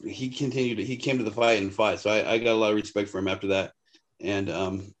he continued. He came to the fight and fought. So I got a lot of respect for him after that. And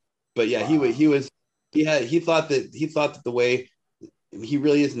but yeah, he thought that the way, he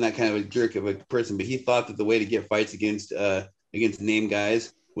really isn't that kind of a jerk of a person, but he thought that the way to get fights against name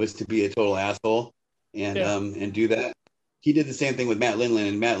guys was to be a total asshole and do that. He did the same thing with Matt Lindland,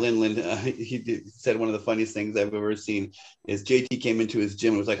 and Matt Lindland, said one of the funniest things I've ever seen is JT came into his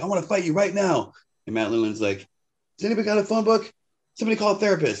gym and was like, I want to fight you right now. And Matt Lindland's like, has anybody got a phone book? Somebody call a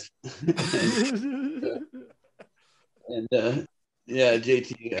therapist.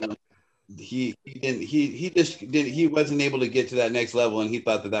 JT, he wasn't able to get to that next level, and he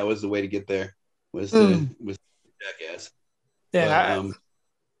thought that was the way to get there, was jackass. Yeah,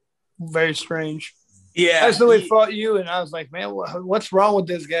 very strange. Yeah, I just know he fought you, and I was like, man, what's wrong with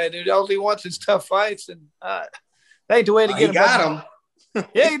this guy, dude? All he wants is tough fights, and that ain't the way to get him. He got him.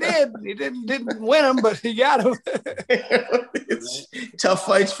 Yeah, he did. He didn't win him, but he got him. It's tough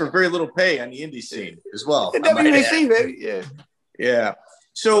fights for very little pay on the indie scene as well. WBC, baby. Yeah. Yeah.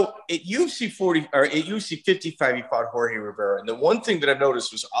 So at UFC 40 or at UFC 55, you fought Jorge Rivera, and the one thing that I've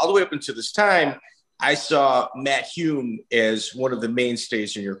noticed was all the way up until this time, I saw Matt Hume as one of the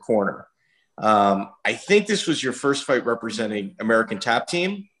mainstays in your corner. I think this was your first fight representing American Top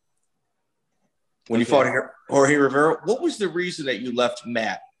Team when you fought Jorge Rivera. What was the reason that you left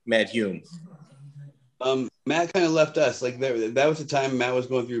Matt Hume? Matt kind of left us. Like that was the time Matt was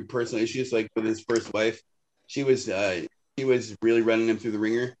going through personal issues, like with his first wife. He was really running him through the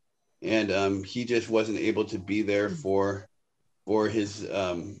ringer, and he just wasn't able to be there for his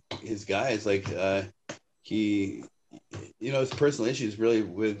guys. Like he, his personal issues really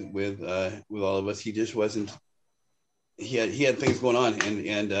with all of us. He just wasn't. He had things going on,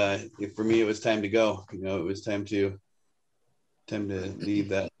 and for me, it was time to go. It was time to leave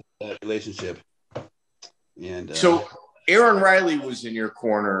that relationship. And so Aaron Riley was in your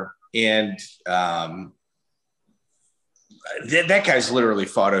corner, and that guy's literally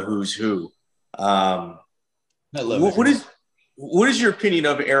fought a who's who. What is your opinion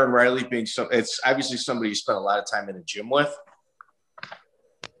of Aaron Riley being it's obviously somebody you spent a lot of time in the gym with?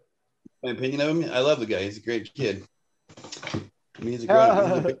 My opinion of him, I love the guy. He's a great kid. I mean, he's a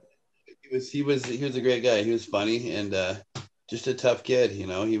great. He was a great guy. He was funny and just a tough kid. He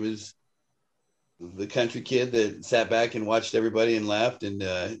was the country kid that sat back and watched everybody and laughed,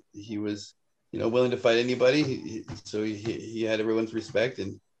 and he was willing to fight anybody. So he had everyone's respect,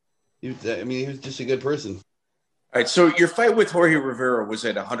 and he was just a good person. All right, so your fight with Jorge Rivera was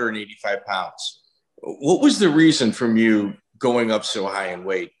at 185 pounds. What was the reason from you going up so high in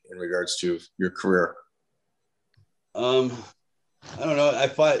weight in regards to your career? I don't know. I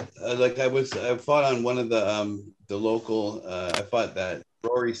fought I fought on one of the local. I fought that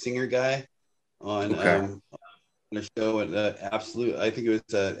Rory Singer guy on a show at Absolute. I think it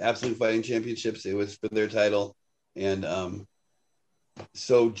was Absolute Fighting Championships. It was for their title, and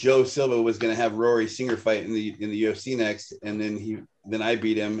so Joe Silva was going to have Rory Singer fight in the UFC next, and then I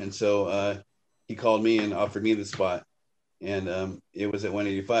beat him, and so he called me and offered me the spot, and it was at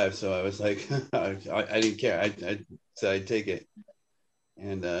 185. So I was like, I didn't care. I said I'd take it,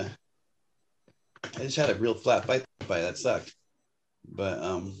 and I just had a real flat fight. That sucked, but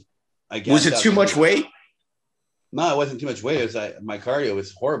I guess was it too much weight? No, it wasn't too much weight. It was my cardio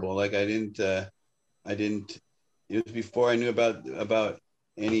was horrible. Like I didn't. It was before I knew about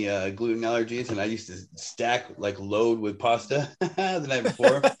any gluten allergies, and I used to stack load with pasta the night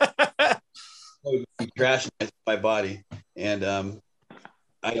before. I would be crashing my body, and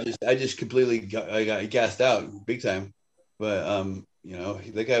I just completely got gassed out big time. But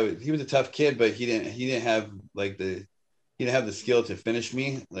the guy he was a tough kid, but he didn't have the skill to finish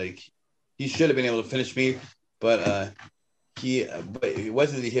me. Like he should have been able to finish me, but it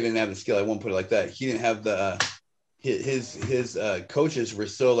wasn't that he didn't have the skill. I won't put it like that. He didn't have the his coaches were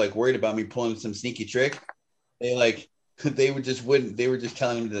so worried about me pulling some sneaky trick. They were just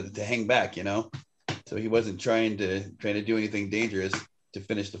telling him to hang back, so he wasn't trying to do anything dangerous to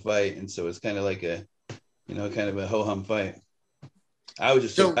finish the fight. And so it's kind of like a kind of a ho-hum fight. I was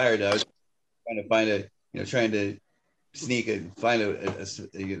just so tired. I was trying to sneak and find a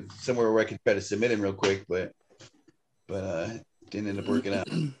somewhere where I could try to submit him real quick, but didn't end up working out.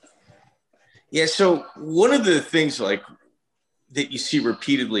 Yeah, so one of the things that you see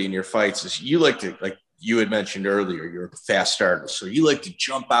repeatedly in your fights is you like to, like you had mentioned earlier, you're a fast starter. So you like to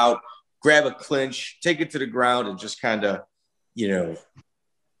jump out, grab a clinch, take it to the ground, and just kind of,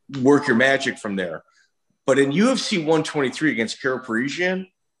 work your magic from there. But in UFC 123 against Karo Parisyan,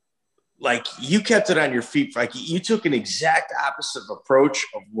 you kept it on your feet. You took an exact opposite approach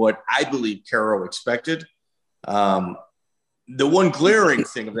of what I believe Karo expected. The one glaring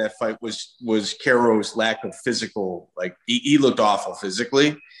thing of that fight was Karo's lack of physical. He looked awful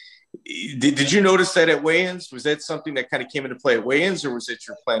physically. Did you notice that at weigh-ins? Was that something that kind of came into play at weigh-ins, or was it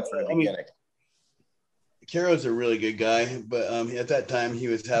your plan from the beginning? Karo's a really good guy, but at that time he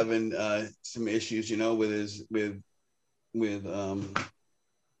was having some issues, with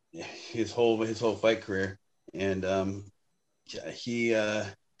his whole fight career, and he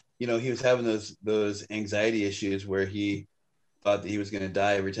was having those anxiety issues where he thought that he was going to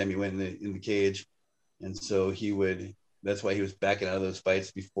die every time he went in the cage, and so that's why he was backing out of those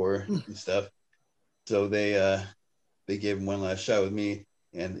fights before and stuff. So they gave him one last shot with me,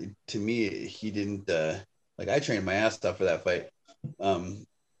 and to me he didn't I trained my ass off for that fight, knowing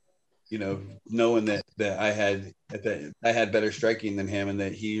that I had better striking than him, and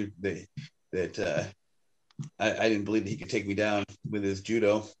that I didn't believe that he could take me down with his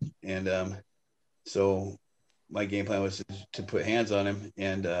judo, and so my game plan was to put hands on him,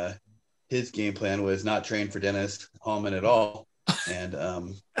 and his game plan was not train for Dennis Hallman at all, and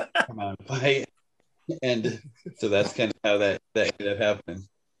come out and fight. And so that's kind of how that ended up happening.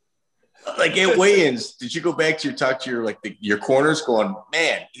 At weigh-ins, did you go back to talk to your corners going,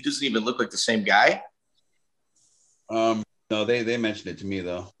 man, he doesn't even look like the same guy? No, they mentioned it to me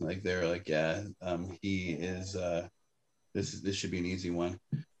though. They're yeah, he is this should be an easy one.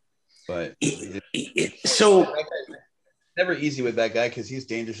 But so never easy with that guy because he's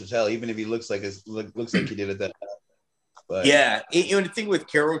dangerous as hell, even if he looks like he did at that time. But yeah, the thing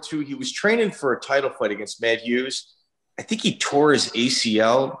with Caro too, he was training for a title fight against Matt Hughes. I think he tore his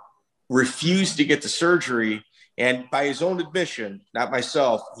ACL, refused to get the surgery, and by his own admission, not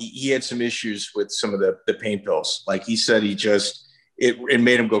myself, he had some issues with some of the pain pills. Like he said, it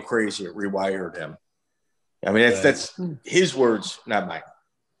made him go crazy. It rewired him. I mean, that's his words, not mine.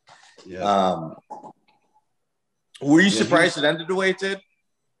 Yeah. Were you surprised it ended the way it did?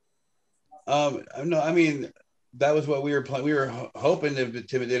 No, I mean, that was what we were we were hoping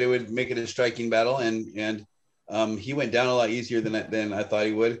that it would make it a striking battle, and he went down a lot easier than I thought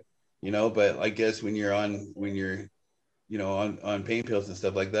he would, But I guess when you're on pain pills and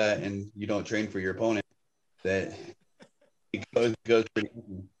stuff like that, and you don't train for your opponent, that it goes pretty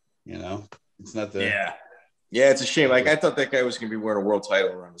easy, It's not the Yeah, it's a shame. Like I thought that guy was going to be wearing a world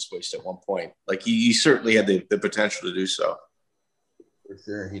title around his waist at one point. Like he certainly had the potential to do so. For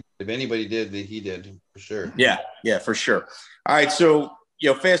sure. If anybody did, he did for sure. Yeah, for sure. All right. So,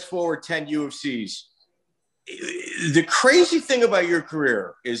 fast forward 10 UFCs. The crazy thing about your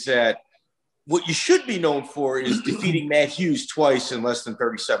career is that what you should be known for is defeating Matt Hughes twice in less than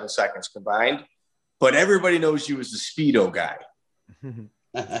 37 seconds combined. But everybody knows you as the Speedo guy.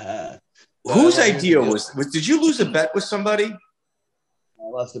 Whose idea was did you lose a bet with somebody? I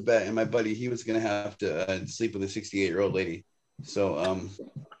lost a bet, and my buddy, he was going to have to sleep with a 68-year-old lady. So,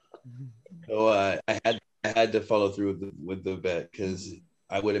 I had to follow through with the bet because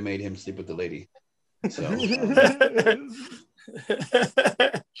I would have made him sleep with the lady. So,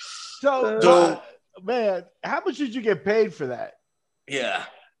 man, how much did you get paid for that? Yeah,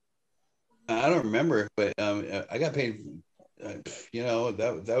 I don't remember, but I got paid.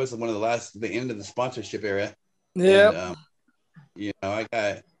 That was one of the end of the sponsorship era. Yeah. It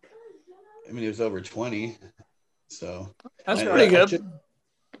was over 20. So that's pretty good. The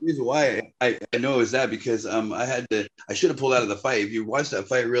reason why I know it was that because I should have pulled out of the fight. If you watch that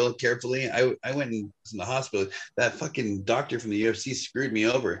fight real carefully, I went and was in the hospital. That fucking doctor from the UFC screwed me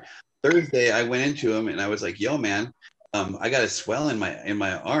over. Thursday, I went into him and I was like, "Yo, man, I got a swell in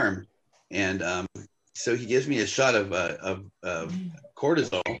my arm," and so he gives me a shot of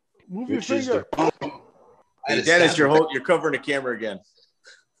cortisol. Move your finger. Hey, Dennis, you're covering the camera again.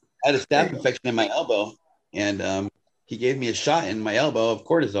 I had a staph infection in my elbow, and he gave me a shot in my elbow of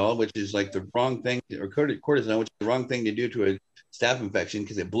cortisol, which is like the wrong thing, or cortisone, which is the wrong thing to do to a staph infection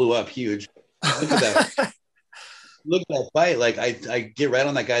because it blew up huge. Look at that. Look at that fight. Like I get right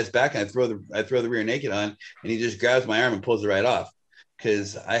on that guy's back and I throw the rear naked on, and he just grabs my arm and pulls it right off.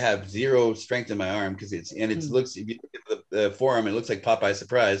 Because I have zero strength in my arm if you look at the forearm, it looks like Popeye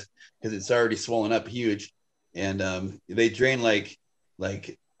Surprise because it's already swollen up huge. And they drain like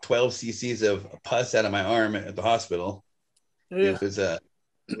 12 cc's of pus out of my arm at the hospital. Yeah. It was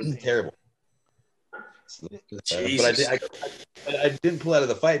terrible. But I didn't pull out of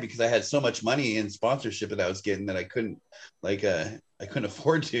the fight because I had so much money in sponsorship that I was getting that I couldn't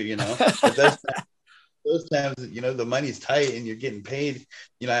afford to, But those times, the money's tight and you're getting paid.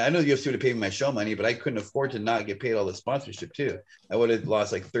 I know the UFC would have paid me my show money, but I couldn't afford to not get paid all the sponsorship too. I would have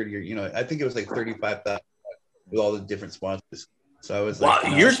lost like 30 or, I think it was like 35,000 with all the different sponsors. So I was like,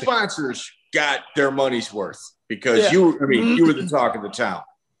 wow, your sponsors got their money's worth because you were the talk of the town.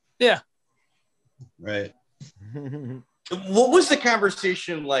 Yeah. Right. What was the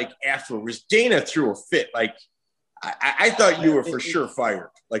conversation like afterwards? Dana threw a fit. Like, I thought you were for sure fired.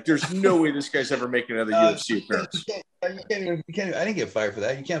 Like, there's no way this guy's ever making another UFC appearance. You can't. I didn't get fired for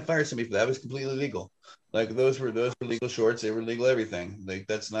that. You can't fire somebody for that. It was completely legal. Like those were legal shorts. They were legal everything. Like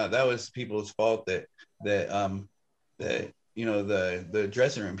that was people's fault that the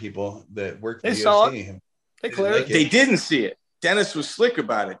dressing room people that worked for the UFC. They didn't see it. Dennis was slick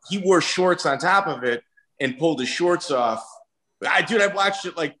about it. He wore shorts on top of it and pulled his shorts off. I watched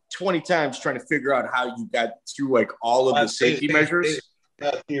it like 20 times trying to figure out how you got through like all of the safety measures.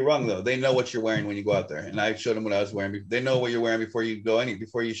 You're wrong though. They know what you're wearing when you go out there, and I showed them what I was wearing. They know what you're wearing before you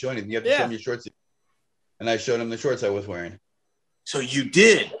show anything. You have to show them your shorts, and I showed them the shorts I was wearing. So you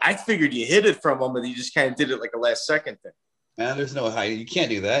did. I figured you hid it from them, but you just kind of did it like a last second thing. Man, there's no hiding. You can't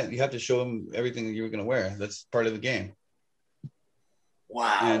do that. You have to show them everything that you were going to wear. That's part of the game.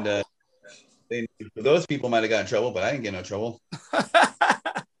 Wow. And those people might have got in trouble, but I didn't get no trouble.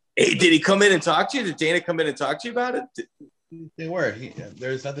 Hey, did he come in and talk to you? Did Dana come in and talk to you about it? They were.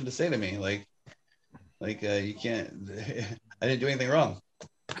 There's nothing to say to me. Like you can't. I didn't do anything wrong.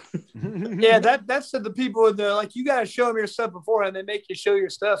 Yeah, that's to the people that like you got to show them your stuff before, and they make you show your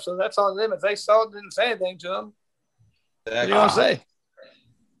stuff. So that's on them. If they saw it, didn't say anything to them. Exactly. What do you want to say?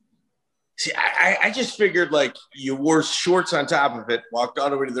 See, I just figured like you wore shorts on top of it, walked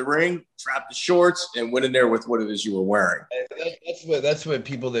all the way to the ring, dropped the shorts, and went in there with what it is you were wearing. That's what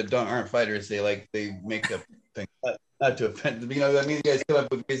people that aren't fighters, they make up things. Not to offend, you know, I mean, you guys come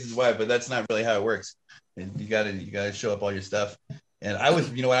up with reasons why, but that's not really how it works. And you gotta show up all your stuff. And I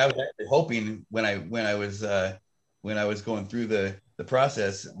was, you know, I was actually hoping when I was going through the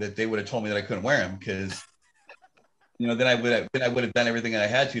process that they would have told me that I couldn't wear them, because you know, then I would have done everything that I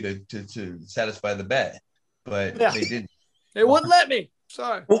had to satisfy the bet, but they didn't. They wouldn't let me.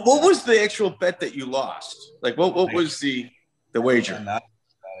 Sorry. Well, what was the actual bet that you lost? Like, what was the wager? I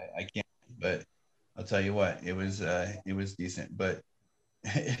can't, but I'll tell you what, it was decent, but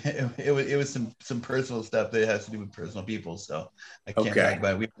it was some personal stuff that has to do with personal people, so I can't talk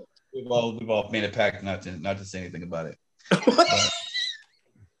about it. We've all made a pact not to say anything about it.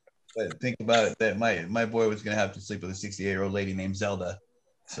 But think about it, that my boy was gonna have to sleep with a 68-year-old lady named Zelda.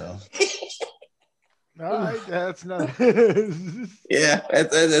 So all right, that's not yeah,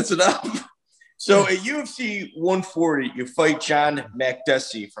 that's enough. So at UFC 140, you fight John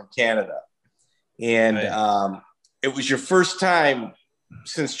Makdessi from Canada. And it was your first time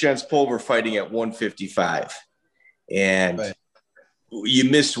since Jens Pulver fighting at 155. And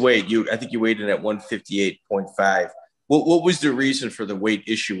you missed weight. I think you weighed in at 158.5. What was the reason for the weight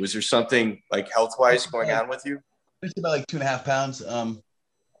issue? Was there something like health-wise going on with you? It's about like 2.5 pounds.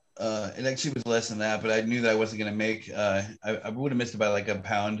 It actually was less than that, but I knew that I wasn't going to make. I would have missed about like a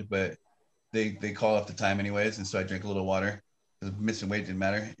pound, but they call off the time anyways, and so I drank a little water. Missing weight didn't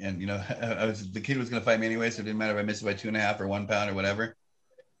matter, and you know, the kid was going to fight me anyway, so it didn't matter if I missed it by 2.5 or 1 pound or whatever.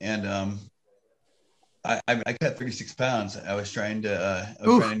 And I cut 36 pounds. I was trying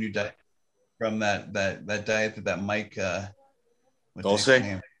a new diet from that diet that Mike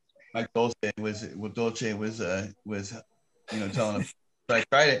Dolce. Mike Dolce was you know, telling him. So I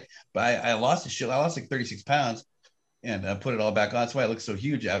tried it, but I lost I lost like 36 pounds, and I put it all back on. That's why I look so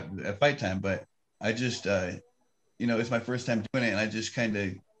huge at fight time. But I just you know, it's my first time doing it, and I just kind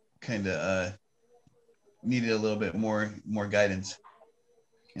of needed a little bit more guidance.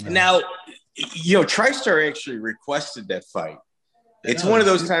 You know? Now, you know, TriStar actually requested that fight. It's one of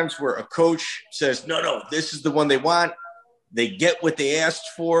those times where a coach says, no, this is the one they want. They get what they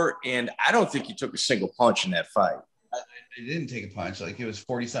asked for, and I don't think you took a single punch in that fight. I didn't take a punch. Like, it was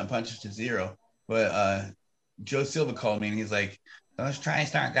 40-something punches to 0. But Joe Silva called me, and he's like, those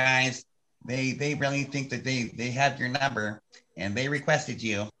TriStar guys, they really think that they have your number, and they requested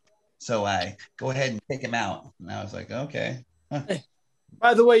you. So go ahead and take him out. And I was like, okay. Hey,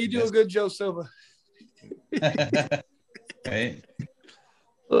 by the way, you do a good Joe Silva. Right.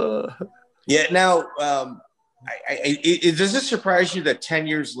 Yeah. Now, does it surprise you that 10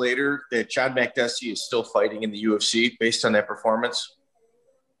 years later that John Makdessi is still fighting in the UFC based on that performance?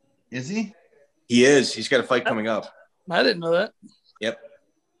 Is he? He is. He's got a fight coming up. I didn't know that. Yep.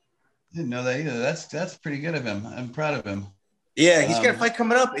 Didn't know that either. That's pretty good of him. I'm proud of him. Yeah, he's got a fight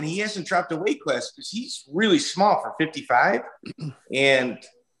coming up, and he hasn't dropped a weight class because he's really small for 55. And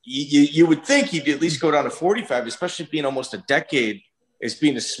you would think he'd at least go down to 45, especially being almost a decade as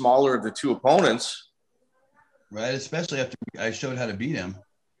being the smaller of the two opponents. Right, especially after I showed how to beat him.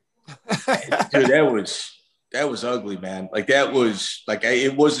 Dude, that was ugly, man. Like, that was like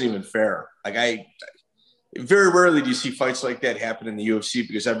it wasn't even fair. Like, very rarely do you see fights like that happen in the UFC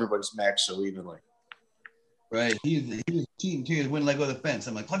because everybody's matched so evenly. Right. He was cheating too. He wouldn't let go of the fence.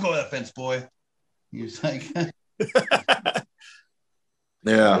 I'm like, let go of that fence, boy. He was like,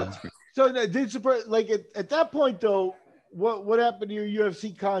 yeah. So like at that point though, what happened to your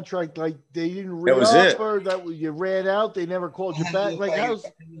UFC contract? Like, they didn't re-up, or that you ran out? They never called you back? Like, how's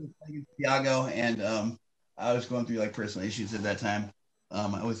Thiago? And I was going through like personal issues at that time.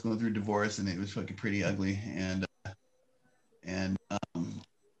 I was going through divorce, and it was fucking pretty ugly. And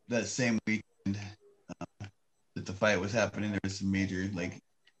that same weekend that the fight was happening, there was some major like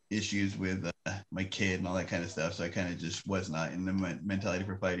issues with my kid and all that kind of stuff. So I kind of just was not in the mentality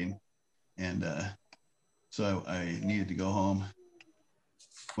for fighting, and so I needed to go home.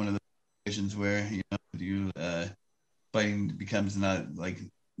 One of the situations where fighting becomes not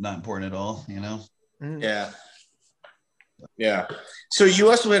important at all. You know. Yeah. Yeah. So you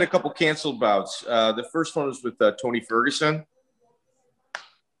also had a couple canceled bouts. The first one was with Tony Ferguson.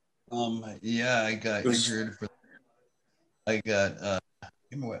 Yeah, I got injured. I got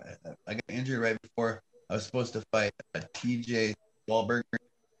injured right before I was supposed to fight TJ Wahlberger,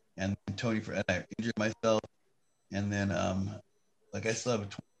 and Tony. And I injured myself, and then I still have a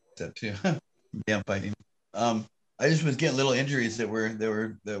step too. Damn fighting. I just was getting little injuries that were at the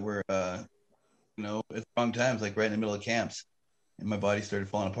wrong times, like right in the middle of camps, and my body started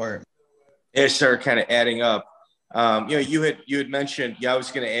falling apart. It started kind of adding up. You had mentioned. Yeah, I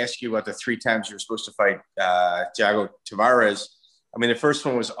was going to ask you about the 3 times you were supposed to fight Thiago Tavares. I mean, the first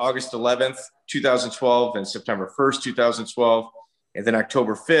one was August 11th, 2012, and September 1st, 2012, and then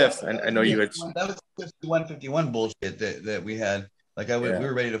October 5th. And I know you had that was the 151 bullshit that we had. Like we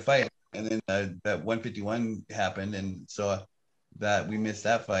were ready to fight, and then that 151 happened, and so that we missed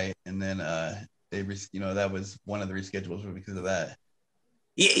that fight, and then that was one of the reschedules because of that.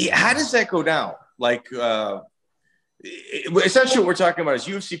 Yeah, how does that go down? Like, essentially, what we're talking about is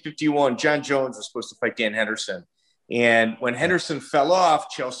UFC 51. John Jones was supposed to fight Dan Henderson, and when Henderson fell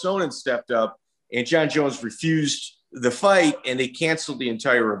off, Chael Sonnen stepped up, and John Jones refused the fight, and they canceled the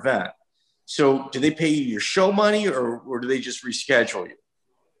entire event. So, do they pay you your show money, or do they just reschedule you?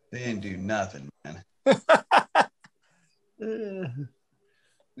 They didn't do nothing, man.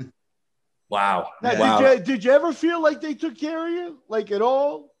 Wow. Now, wow. Did you ever feel like they took care of you, like at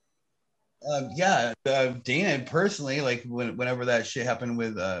all? Dana personally, like whenever that shit happened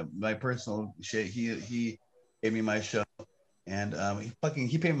with my personal shit, he gave me my show, and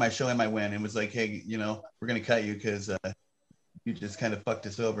he paid me my show and my win, and was like, hey, we're gonna cut you because you just kind of fucked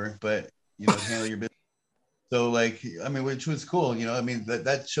us over, but handle your business. So like, I mean, which was cool, I mean,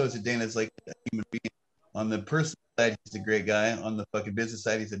 that shows that Dana's like a human being. On the personal side, he's a great guy. On the fucking business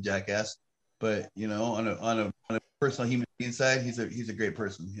side, he's a jackass. But on a personal human being side, he's a great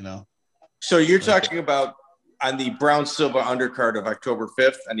person. So you're talking about on the Brown Silva undercard of October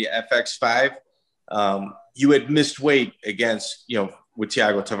 5th on the FX5, you had missed weight against with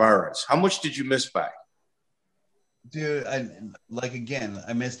Thiago Tavares. How much did you miss by? Dude, I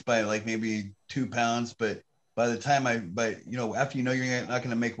missed by like maybe 2 pounds, but by the time after you're not going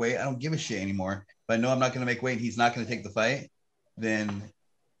to make weight, I don't give a shit anymore. If I know I'm not going to make weight and he's not going to take the fight, then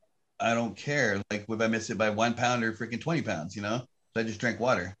I don't care. Like, if I miss it by 1 pound or freaking 20 pounds, so I just drank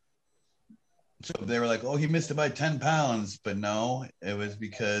water. So they were like, oh, he missed it by 10 pounds. But no, it was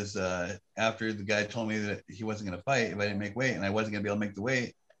because after the guy told me that he wasn't going to fight if I didn't make weight and I wasn't going to be able to make the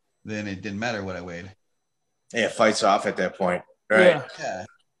weight, then it didn't matter what I weighed. Yeah, fight's off at that point. Right. Yeah.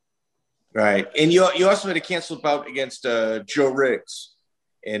 Right. And you also had a canceled bout against Joe Riggs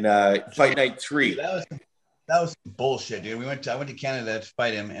in Fight Night 3. That was bullshit, dude. I went to Canada to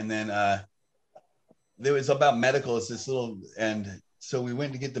fight him, and then there was about medicals, and so we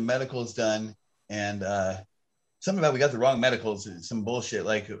went to get the medicals done, and something about we got the wrong medicals, some bullshit.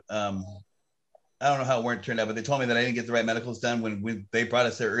 Like I don't know how it turned out, but they told me that I didn't get the right medicals done when they brought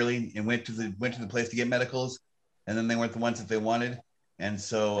us there early and went to the place to get medicals, and then they weren't the ones that they wanted, and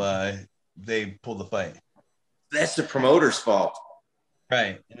so they pulled the fight. That's the promoter's fault.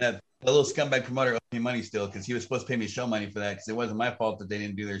 Right. And that little scumbag promoter owed me money still because he was supposed to pay me show money for that because it wasn't my fault that they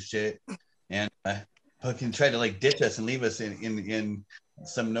didn't do their shit. And fucking tried to like ditch us and leave us in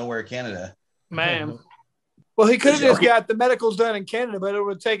some nowhere Canada. Man. Well, he could have just got the medicals done in Canada, but it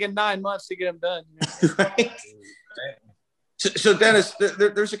would have taken 9 months to get them done. Right. So Dennis,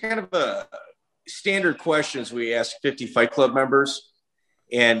 there's a kind of a standard questions we ask 50 Fight Club members.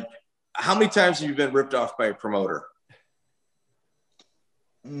 And how many times have you been ripped off by a promoter?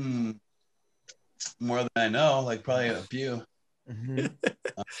 More than I know, like probably a few.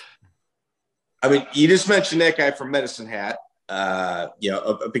 I mean, you just mentioned that guy from Medicine Hat, up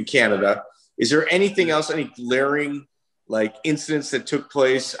in Canada. Is there anything else, any glaring like incidents that took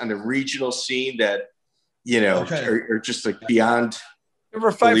place on the regional scene that, are just like beyond?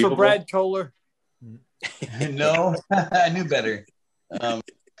 Ever fight for Brad Kohler? No, I knew better. I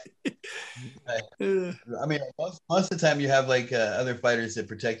mean, most of the time you have like other fighters that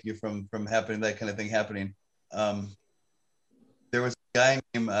protect you from happening, that kind of thing happening. There was a guy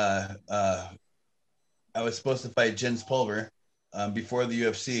named I was supposed to fight Jens Pulver before the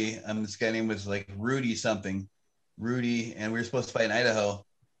UFC. This guy name was like Rudy, and we were supposed to fight in Idaho,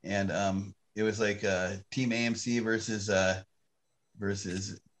 and it was like Team AMC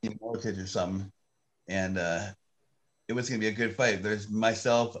versus Team Mortgage or something, and it was going to be a good fight. There's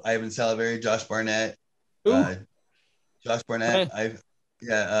myself, Ivan Salaverry, Josh Barnett,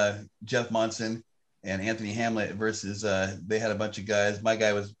 Jeff Monson, and Anthony Hamlet versus. They had a bunch of guys. My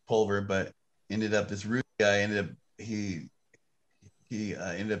guy was Pulver, but ended up this Rudy guy ended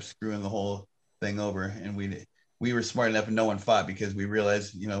up screwing the whole thing over, and we were smart enough and no one fought because we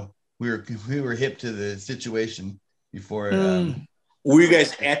realized we were hip to the situation before. Were you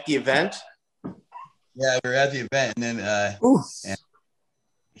guys at the event? Yeah, we were at the event, and then and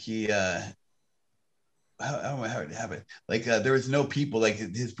he I don't know how it happened. Like there was no people. Like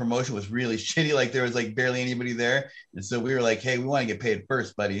his promotion was really shitty. Like there was like barely anybody there, and so we were like, "Hey, we want to get paid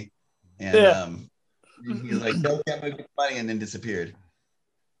first, buddy." And he was like, "No, can't get money," and then disappeared.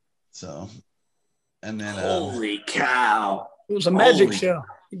 So, and then holy cow, it was a magic show.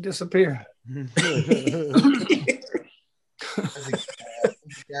 He disappeared. A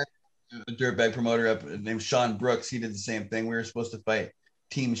dirtbag promoter up named Sean Brooks. He did the same thing. We were supposed to fight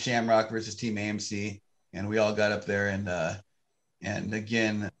Team Shamrock versus Team AMC, and we all got up there and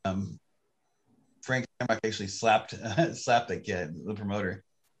again, Frank Shamrock actually slapped that kid, the promoter,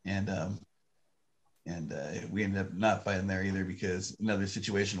 and we ended up not fighting there either because another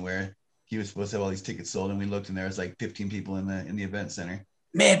situation where he was supposed to have all these tickets sold, and we looked and there was like 15 people in the event center.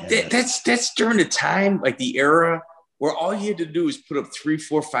 Man, that's during the time, like the era where all you had to do was put up 3,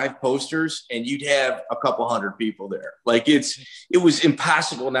 4, 5 posters and you'd have a couple hundred people there. Like it was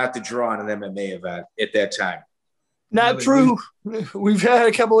impossible not to draw on an MMA event at that time. Not true. We've had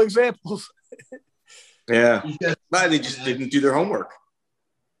a couple examples. Yeah. But they just didn't do their homework.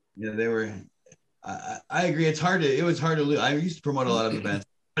 Yeah, they were. I agree. It was hard to lose. I used to promote a lot of events.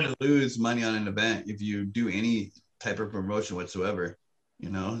 It's hard to lose money on an event if you do any type of promotion whatsoever. You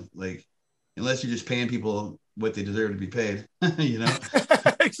know, like unless you're just paying people what they deserve to be paid. You know.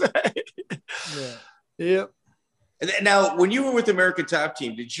 Exactly. Yeah. Yep. And now, when you were with American Top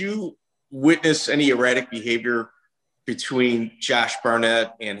Team, did you witness any erratic behavior between Josh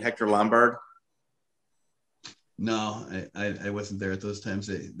Barnett and Hector Lombard? No, I wasn't there at those times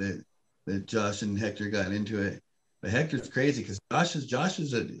that Josh and Hector got into it. But Hector's crazy because Josh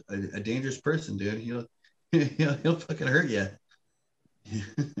is a dangerous person, dude. He'll fucking hurt you.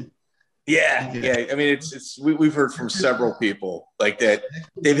 Yeah. I mean, we've heard from several people like that.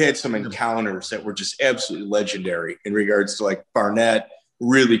 They've had some encounters that were just absolutely legendary in regards to like Barnett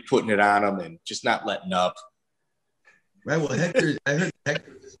really putting it on him and just not letting up. Right. Well, I heard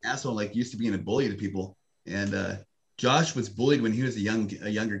Hector was an asshole, like used to being a bully to people. And Josh was bullied when he was a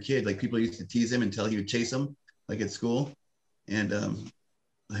younger kid. Like people used to tease him until he would chase them, like at school. And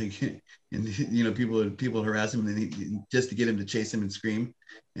people harass him and just to get him to chase him and scream.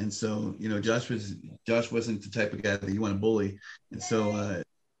 And so, Josh wasn't the type of guy that you want to bully. And so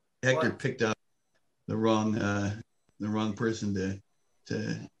Hector picked up the wrong person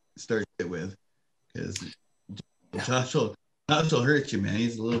to start it with, because Josh will hurt you, man.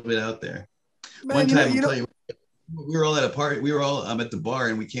 He's a little bit out there. Man, one time, I'll tell you, we were all at a party. We were all at the bar,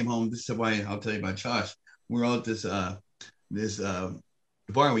 and we came home. This is why I'll tell you about Josh. We were all at this bar,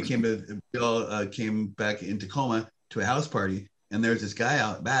 and we all came back in Tacoma to a house party, and there was this guy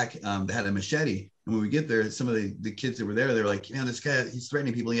out back that had a machete. And when we get there, some of the kids that were there, they were like, "Man, this guy, he's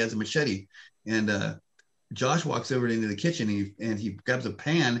threatening people. He has a machete." And Josh walks over into the kitchen, and he grabs a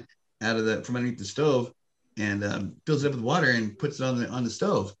pan from underneath the stove, and fills it up with water and puts it on the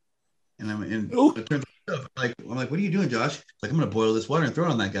stove. And I'm like, what are you doing, Josh? Like, I'm gonna boil this water and throw it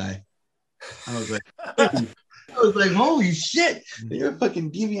on that guy. I was like, holy shit, you're a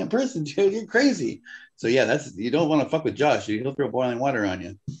fucking deviant person, dude. You're crazy. So yeah, you don't want to fuck with Josh. He'll throw boiling water on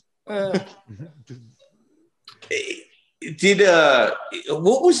you. What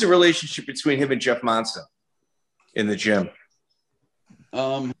was the relationship between him and Jeff Monson in the gym?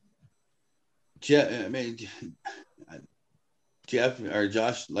 Jeff or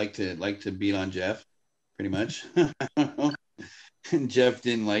Josh liked to beat on Jeff, pretty much. And Jeff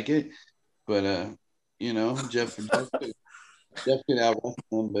didn't like it, but Jeff could out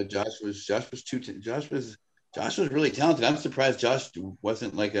him, but Josh was really talented. I'm surprised Josh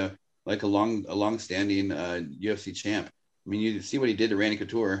wasn't like a long-standing UFC champ. I mean, you see what he did to Randy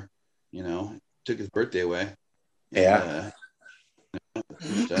Couture. Took his birthday away. Yeah.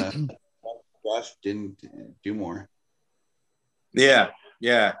 Josh didn't do more. Yeah.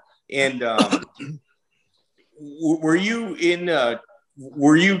 And were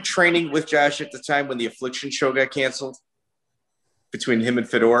you training with Josh at the time when the Affliction show got canceled between him and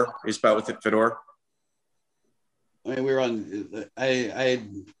Fedor? His bout with Fedor? I mean, we were on. It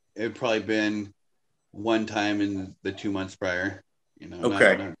had probably been one time in the 2 months prior.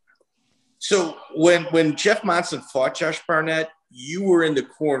 Okay. So when Jeff Monson fought Josh Barnett, you were in the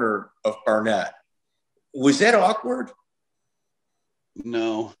corner of Barnett. Was that awkward?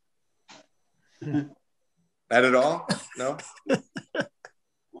 No. Not at all? No?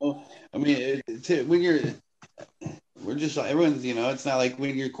 Well, I mean, when we're just, everyone's, it's not like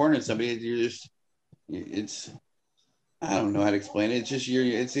when you're cornering somebody, I don't know how to explain it. It's just,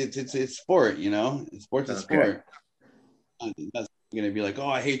 it's sport, Sport's a sport. I'm not going to be like, oh,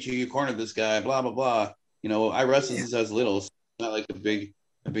 I hate you. You cornered this guy, blah, blah, blah. I wrestled since I was little. So it's not like a big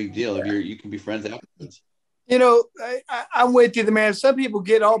deal. If you can be friends afterwards. I'm with you, man. Some people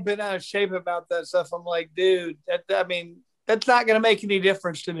get all bent out of shape about that stuff. I'm like, dude, that's not going to make any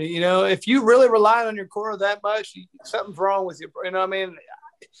difference to me. If you really rely on your core that much, something's wrong with you.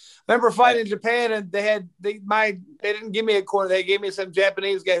 remember fighting in Japan, and they didn't give me a corner. They gave me some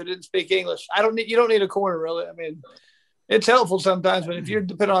Japanese guy who didn't speak English. You don't need a corner, really. I mean, it's helpful sometimes, but if you're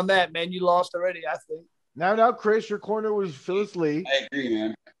depending on that, man, you lost already, I think. Now, Chris, your corner was Phyllis Lee. I agree,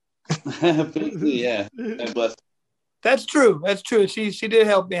 man. Phyllis Lee, yeah. God bless. That's true. She did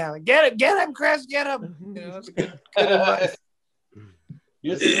help me out. Get him, Chris, get him. That's good advice.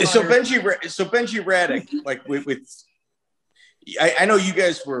 So Benji Radek, like with I know you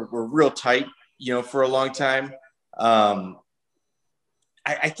guys were real tight, for a long time.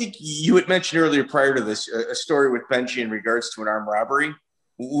 I think you had mentioned earlier prior to this a story with Benji in regards to an armed robbery.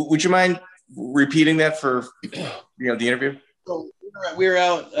 Would you mind repeating that for the interview? So we were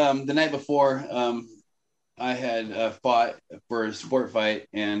out the night before. I had fought for a sport fight,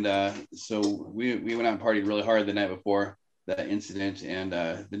 and so we went out and partied really hard the night before that incident. And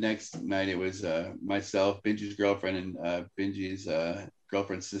the next night it was myself, Benji's girlfriend, and Benji's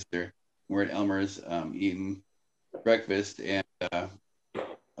girlfriend's sister. We're at Elmer's eating breakfast, and a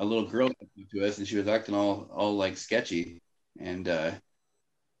little girl came up to us, and she was acting all like sketchy, and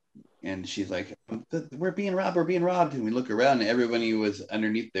she's like, "We're being robbed, And we look around, and everybody was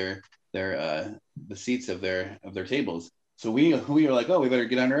underneath the seats of their tables. So we were like, oh, we better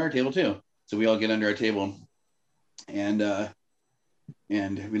get under our table too. So we all get under our table, and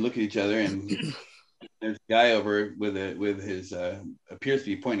we look at each other, and there's a guy over with his appears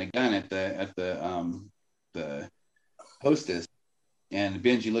to be pointing a gun at the hostess. And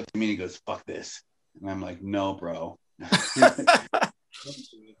Benji looked at me and he goes, "Fuck this." And I'm like, "No, bro."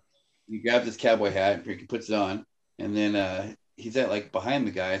 He grabs his cowboy hat, he puts it on, and then he's at like behind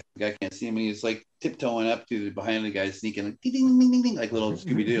the guy. The guy can't see him, and he's like tiptoeing up to behind the guy, sneaking like ding ding ding ding ding, like little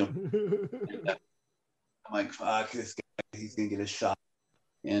Scooby Doo. I'm like, "Fuck this guy! He's gonna get a shot."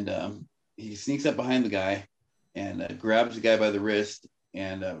 And he sneaks up behind the guy and grabs the guy by the wrist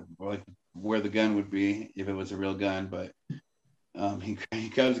and like where the gun would be if it was a real gun, but. He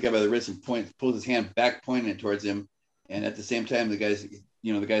grabs the guy by the wrist and pulls his hand back, pointing it towards him. And at the same time, the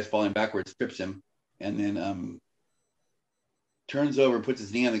guy's falling backwards, trips him, and then turns over, puts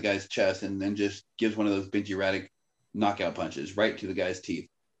his knee on the guy's chest, and then just gives one of those Benji Radek knockout punches right to the guy's teeth.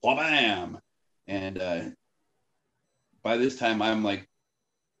 Wha-bam! And by this time, I'm like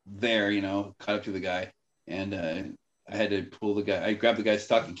there, caught up to the guy, and I had to pull the guy. I grabbed the guy's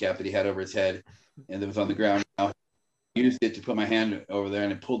stocking cap that he had over his head, and it was on the ground. Used it to put my hand over there,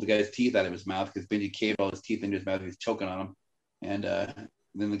 and it pulled the guy's teeth out of his mouth because Benji caved all his teeth into his mouth. He was choking on him. And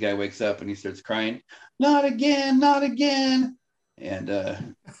then the guy wakes up and he starts crying, "Not again, not again." And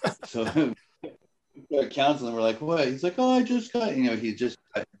so we started counseling. We're like, "What?" He's like, "Oh, I just got," he just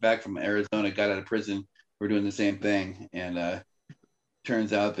got back from Arizona, got out of prison. We're doing the same thing. And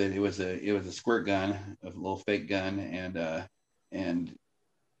turns out that it was a squirt gun, a little fake gun. And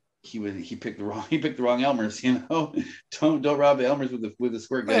he picked the wrong Elmer's, Don't rob the Elmer's with the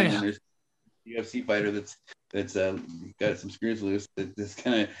squirt gun. And there's a UFC fighter that's got some screws loose that's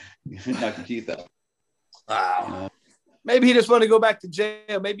gonna knock your teeth out. Wow. Maybe he just wanted to go back to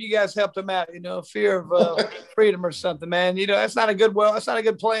jail. Maybe you guys helped him out, fear of freedom or something, man. That's not a good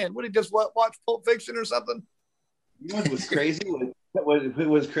plan. Would he just watch Pulp Fiction or something? What was crazy? What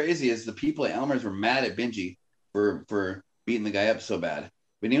was crazy is the people at Elmer's were mad at Benji for beating the guy up so bad.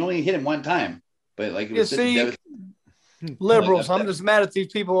 But he only hit him one time. But like it was liberals. I'm just mad at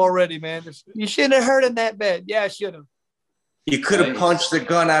these people already, man. You shouldn't have hurt him that bad. Yeah, I should have. You could have punched the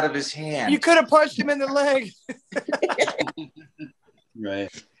gun out of his hand. You could have punched him in the leg. Right.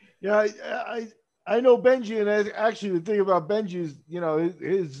 Yeah, I know Benji, and actually the thing about Benji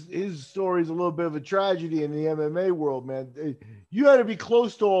is, his story is a little bit of a tragedy in the MMA world, man. You had to be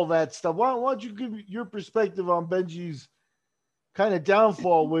close to all that stuff. Why don't you give your perspective on Benji's kind of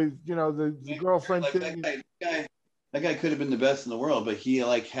downfall with the girlfriend thing? That guy could have been the best in the world, but he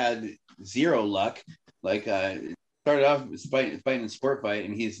had zero luck. Started off fighting in sport fight,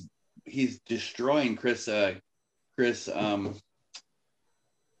 and he's destroying Chris. What's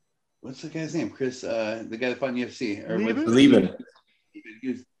the guy's name? Chris, the guy that fought in the UFC. Lieben. He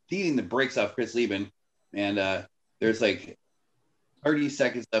was beating the brakes off Chris Lieben, and there's 30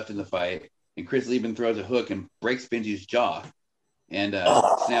 seconds left in the fight, and Chris Lieben throws a hook and breaks Benji's jaw. And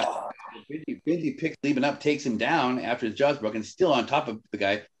snaps. Benji picks Lieben up, takes him down after his jaw's broken, still on top of the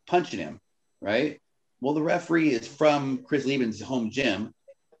guy, punching him, right? Well, the referee is from Chris Lieben's home gym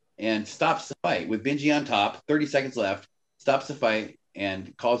and stops the fight with Benji on top, 30 seconds left, stops the fight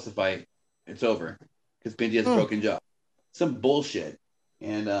and calls the fight. It's over because Benji has a broken jaw. Some bullshit.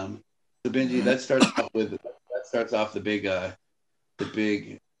 And so Benji, that starts off the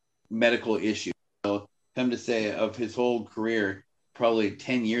big medical issue. So come to say of his whole career, probably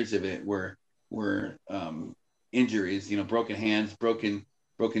 10 years of it were injuries, broken hands, broken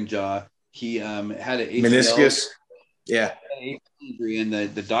jaw. He had an ACL, meniscus. Yeah. Injury, and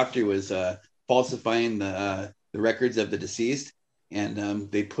the doctor was falsifying the records of the deceased,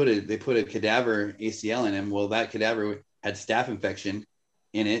 and they put a cadaver ACL in him. Well, that cadaver had staph infection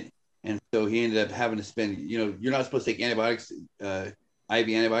in it, and so he ended up having to spend. You're not supposed to take antibiotics, IV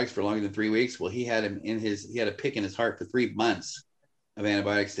antibiotics for longer than 3 weeks. Well, he had a pick in his heart for 3 months of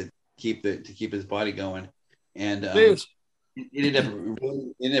antibiotics to keep his body going, and it ended up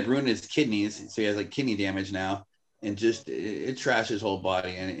ruining his kidneys. So he has like kidney damage now, and just it trashed his whole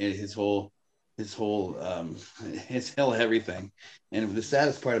body and his whole everything. And the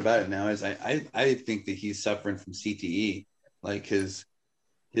saddest part about it now is I think that he's suffering from CTE, like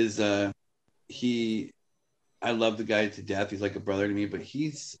I love the guy to death. He's like a brother to me, but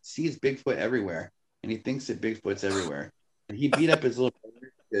he sees Bigfoot everywhere, and he thinks that Bigfoot's everywhere. And he beat up his little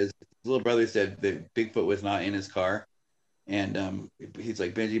brother because his little brother said that Bigfoot was not in his car. And he's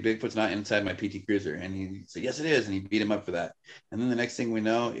like, Benji, Bigfoot's not inside my PT Cruiser. And he said, yes, it is. And he beat him up for that. And then the next thing we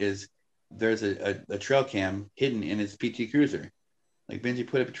know is there's a trail cam hidden in his PT Cruiser. Like, Benji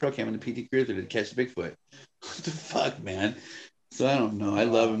put up a trail cam in the PT Cruiser to catch Bigfoot. What the fuck, man? So I don't know. I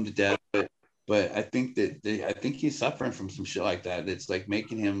love him to death, but I think he's suffering from some shit like that. It's like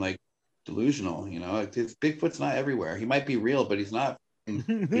making him like delusional, Bigfoot's not everywhere. He might be real, but he's not.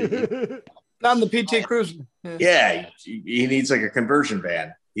 Not in the PT Cruiser. Yeah, he needs like a conversion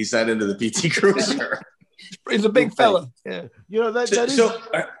van. He's not into the PT Cruiser. He's a big fella. Yeah,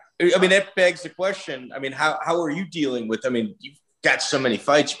 that begs the question. I mean, how are you dealing with? I mean, you've got so many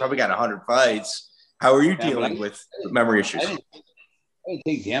fights. You probably got 100 fights. How are you dealing with memory issues? I didn't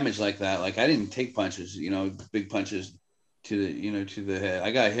take damage like that. Like, I didn't take punches, big punches to the head.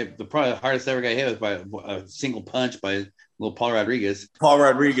 I got hit. The probably hardest I ever got hit was by a single punch by little Paul Rodriguez. Paul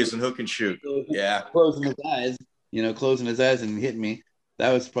Rodriguez and hook and shoot. Yeah, closing his eyes and hitting me.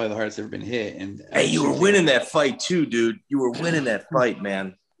 That was probably the hardest I've ever been hit. And hey, you were winning that fight too, dude. You were winning that fight,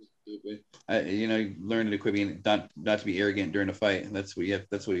 man. You learn to quit being not to be arrogant during a fight. And that's what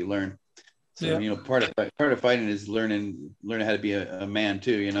you learn. So part of fighting is learning how to be a man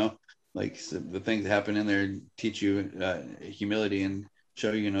too. Like, so the things that happen in there teach you humility and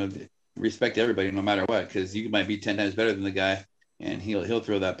show respect everybody no matter what, because you might be 10 times better than the guy, and he'll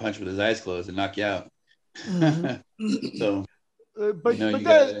throw that punch with his eyes closed and knock you out. Mm-hmm. So,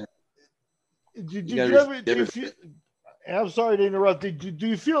 I'm sorry to interrupt. Do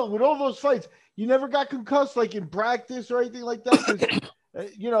you feel with all those fights you never got concussed, like in practice or anything like that? Because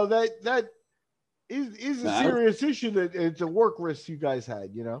that is a serious issue. That it's a work risk you guys had.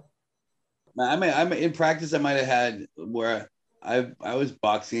 I'm in practice. I might have had where I was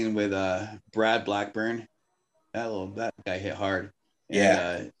boxing with Brad Blackburn. That guy hit hard.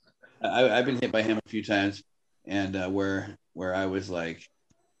 Yeah, I've been hit by him a few times, and where I was like,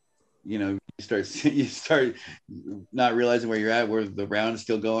 you start not realizing where you're at, where the round's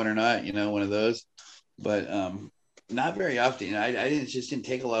still going or not. One of those, but not very often. I didn't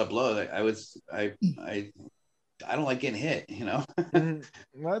take a lot of blows. I don't like getting hit,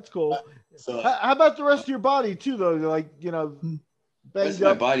 That's cool. So how about the rest of your body too, though? Like, banged my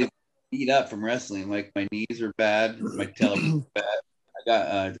up. body's beat up from wrestling. Like, my knees are bad, my tail is bad.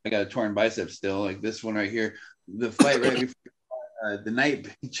 I got a torn bicep still. Like this one right here. The fight right before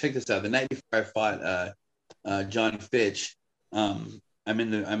check this out. The night before I fought John Fitch, I'm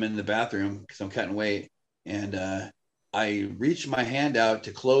in the bathroom because I'm cutting weight, and I reached my hand out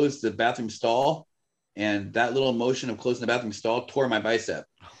to close the bathroom stall. And that little motion of closing the bathroom stall tore my bicep.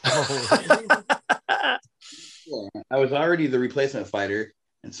 I was already the replacement fighter.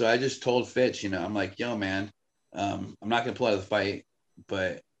 And so I just told Fitch, I'm like, yo, man, I'm not going to pull out of the fight,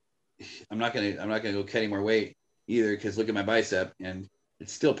 but I'm not going to go cut any more weight either. Cause look at my bicep and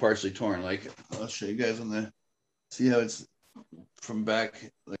it's still partially torn. Like, I'll show you guys see how it's from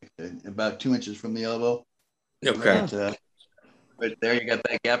back, like about 2 inches from the elbow. Okay. Right there. You got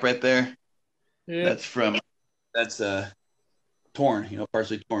that gap right there. Yeah. That's torn,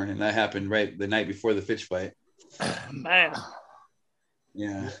 partially torn, and that happened right the night before the Fitch fight. Man,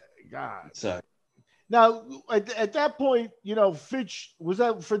 yeah, God. So now at that point, Fitch, was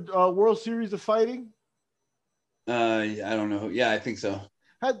that for World Series of Fighting? I don't know. Yeah, I think so.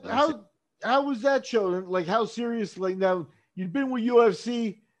 How was that show? Like, how serious? Like, now you've been with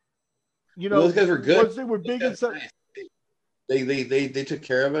UFC. Those guys were good. Once they were big and stuff. They took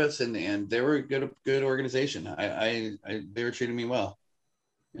care of us and they were a good organization. They were treating me well.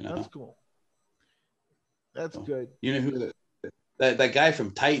 That's cool. That's good. You know who that guy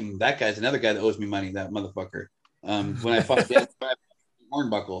from Titan? That guy's another guy that owes me money. That motherfucker. When I fought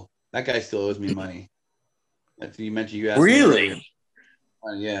Hornbuckle. That guy still owes me money. That's you mentioned. You asked really?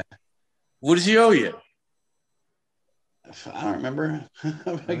 Yeah. What does he owe you? I don't remember.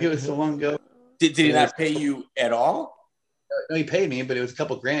 It was so long ago. Did he not pay you at all? No, he paid me, but it was a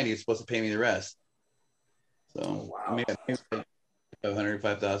couple grand. He was supposed to pay me the rest. So maybe like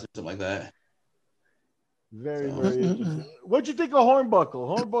 500,000, something like that. Very interesting. What'd you think of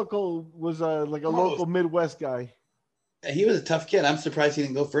Hornbuckle? Hornbuckle was like a local Midwest guy. He was a tough kid. I'm surprised he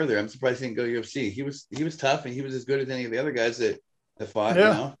didn't go further. I'm surprised he didn't go UFC. He was tough, and he was as good as any of the other guys that fought. Yeah.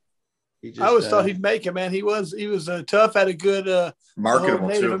 You know? I always thought he'd make it, man. He was tough, had a good marketable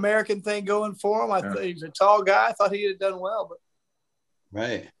Native American thing going for him. I thought he was a tall guy. I thought he had done well, but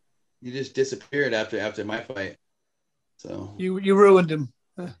right, he just disappeared after my fight. So you ruined him.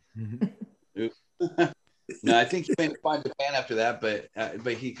 No, I think he went to Japan after that, but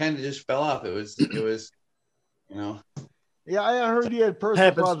he kind of just fell off. It was you know. Yeah, I heard he had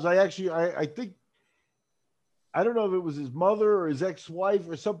personal problems. I think. I don't know if it was his mother or his ex-wife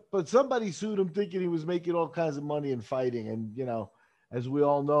but somebody sued him thinking he was making all kinds of money in fighting. And, you know, as we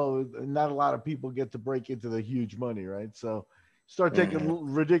all know, not a lot of people get to break into the huge money, right? So start taking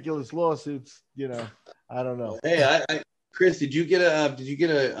ridiculous lawsuits, you know, I don't know. Hey, Chris, did you get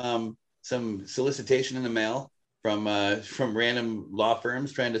some solicitation in the mail from random law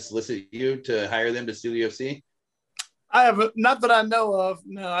firms trying to solicit you to hire them to sue the UFC? I haven't, not that I know of.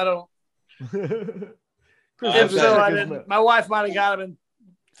 No, I don't. If so, I didn't. My wife might have got him and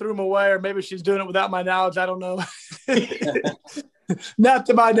threw him away, or maybe she's doing it without my knowledge. I don't know. Not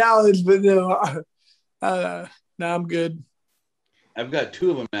to my knowledge, but no, I'm good. I've got 2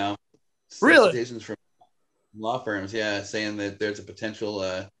 of them now. Really? Solicitations from law firms, yeah, saying that there's a potential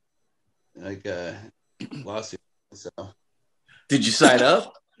lawsuit. So, did you sign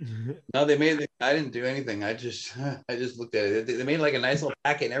up? No, I didn't do anything. I just looked at it. They made like a nice little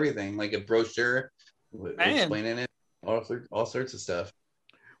packet and everything, like a brochure. Explaining it, all sorts of stuff.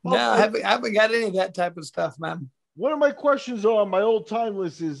 No, I haven't got any of that type of stuff, man. One of my questions on my old time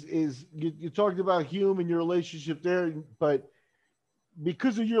list is you talked about Hume and your relationship there, but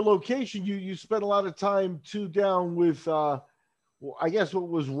because of your location, you spent a lot of time down with I guess what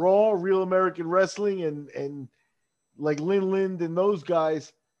was Raw, Real American Wrestling, and like Lin Lind and those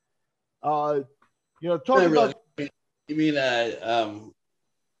guys. You know, talking about. You mean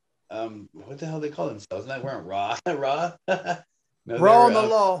what the hell they call themselves? They weren't Raw. Raw? No, Raw on the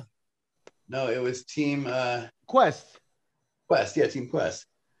Law. No, it was Team Quest. Quest, yeah, Team Quest.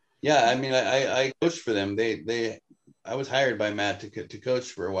 Yeah, I mean, I coached for them. I was hired by Matt to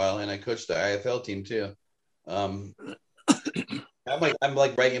coach for a while, and I coached the IFL team too. I'm like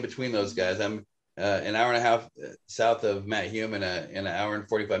right in between those guys. I'm an hour and a half south of Matt Hume and an hour and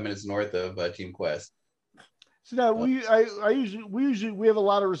 45 minutes north of Team Quest. So now we have a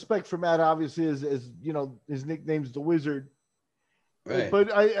lot of respect for Matt, obviously, as you know, his nickname's the Wizard. Right.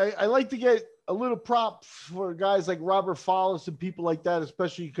 But I like to get a little prop for guys like Robert Follis and people like that,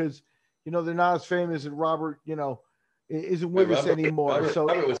 especially because, you know, they're not as famous, and Robert, you know, isn't with us anymore.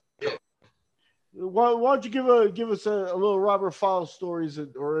 Why don't you give us a little Robert Follis stories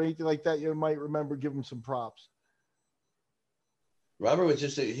or anything like that you might remember? Give him some props. Robert was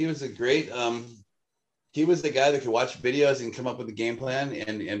he was a great. He was the guy that could watch videos and come up with a game plan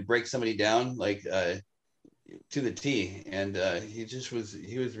and break somebody down like to the T. And he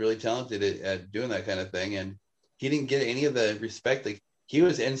was really talented at doing that kind of thing. And he didn't get any of the respect. Like he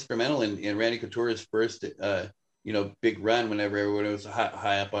was instrumental in Randy Couture's first, big run whenever everyone was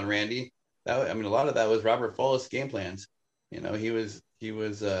high up on Randy. A lot of that was Robert Follis game plans. You know, he was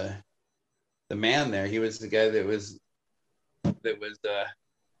the man there. He was the guy that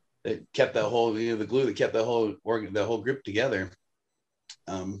kept that whole, the glue that kept the whole group together.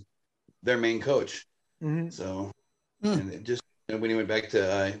 Their main coach. Mm-hmm. So, and it just when he went back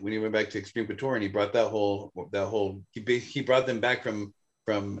to Extreme Couture, and he brought he brought them back from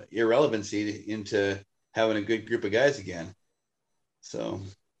irrelevancy into having a good group of guys again. So,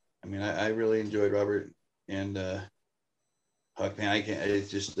 I mean, I really enjoyed Robert and Huck. Man, it's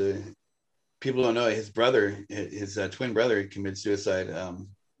just people don't know his brother, his twin brother, committed suicide.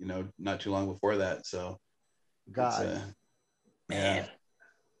 Not too long before that. So, God, man,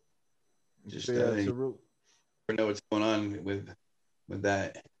 just never know what's going on with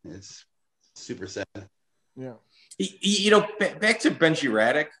that. It's super sad. Yeah. Back to Benji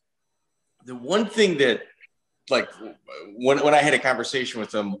Radek. The one thing that, like, when I had a conversation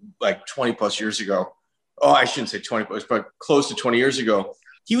with him like 20 plus years ago, I shouldn't say 20 plus, but close to 20 years ago,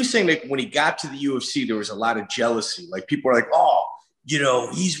 he was saying that when he got to the UFC, there was a lot of jealousy. Like people were like,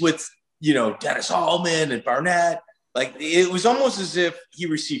 he's with, Dennis Hallman and Barnett. Like, it was almost as if he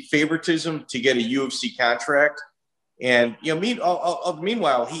received favoritism to get a UFC contract. And,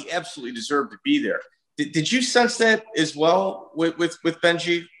 meanwhile, he absolutely deserved to be there. Did you sense that as well with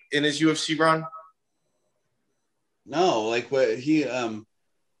Benji in his UFC run? No, like what he, I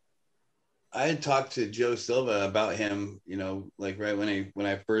had talked to Joe Silva about him, like right when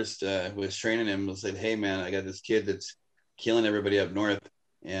I first was training him, I said, hey man, I got this kid that's killing everybody up north.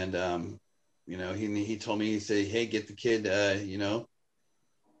 And, he told me, he said, hey, get the kid, 8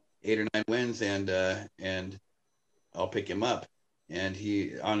 or 9 wins and I'll pick him up. And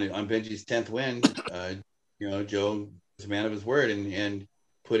he, on Benji's 10th win, Joe was a man of his word and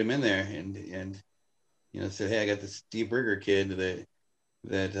put him in there and said, hey, I got this Steve Berger kid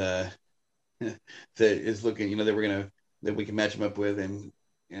that is looking, that we can match him up with. And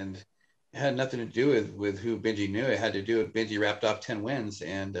it had nothing to do with who Benji knew. It had to do with Benji wrapped off 10 wins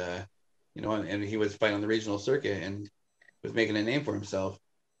and he was fighting on the regional circuit and was making a name for himself.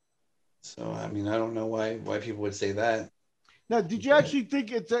 So, I mean, I don't know why people would say that. Now, did you actually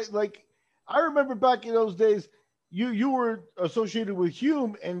think it's like, I remember back in those days, you were associated with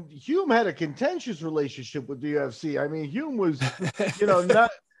Hume, and Hume had a contentious relationship with the UFC. I mean, Hume was,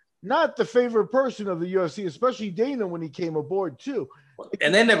 not the favorite person of the UFC, especially Dana when he came aboard too.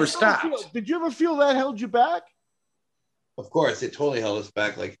 And they never stopped. Did you ever feel that held you back? Of course, it totally held us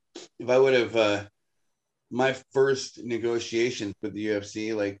back. Like if I would have, my first negotiations with the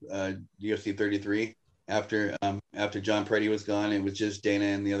UFC, like UFC 33, after John Preddy was gone, it was just Dana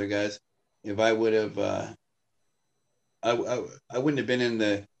and the other guys. If I would have, I wouldn't have been in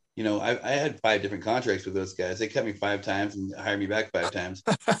the, I had 5 different contracts with those guys. They cut me 5 times and hired me back 5 times.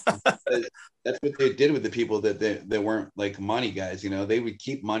 That's what they did with the people that weren't like money guys. They would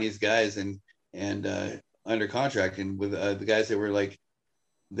keep money's guys and under contract, and with the guys that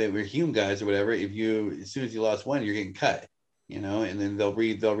were Hume guys or whatever. As soon as you lost one, you're getting cut. And then they'll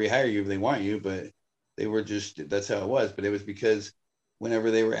rehire you if they want you. But they were that's how it was. But it was because whenever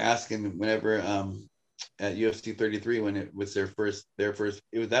they were asking, at UFC 33, when it was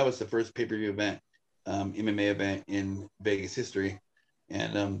that was the first pay-per-view event, MMA event in Vegas history,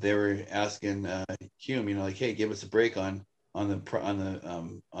 and they were asking Hume, like, hey, give us a break on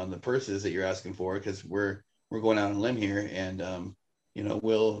the purses that you're asking for, because we're going out on a limb here, and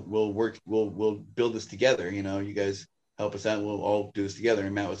we'll build this together. You guys help us out, we'll all do this together.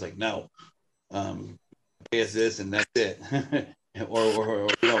 And Matt was like, no, pay us this and that's it, or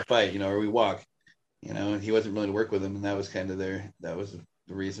we don't fight, or we walk. He wasn't willing to work with them, and that was kind of that was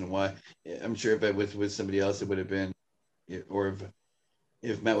the reason why. I'm sure if it was with somebody else, it would have been, or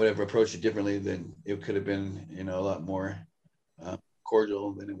if Matt would have approached it differently, then it could have been, a lot more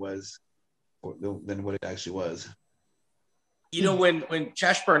cordial than what it actually was. When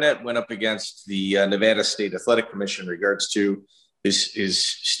Josh Barnett went up against the Nevada State Athletic Commission in regards to his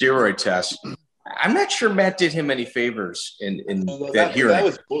steroid test, I'm not sure Matt did him any favors in that hearing.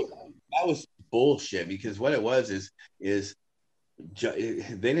 That was bullshit, because what it was is they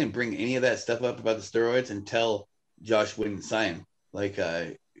didn't bring any of that stuff up about the steroids until Josh wouldn't sign. Like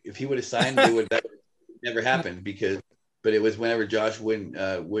if he would have signed, that would never happened, but it was whenever Josh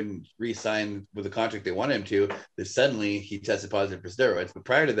wouldn't re-sign with the contract they wanted him to, that suddenly he tested positive for steroids. But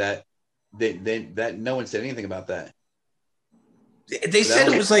prior to that, that no one said anything about that. They said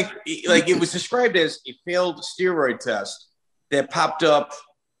it was like it was described as a failed steroid test that popped up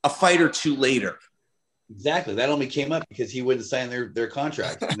a fight or two later. Exactly. That only came up because he wouldn't sign their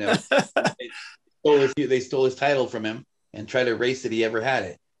contract. They stole his title from him and tried to erase that he ever had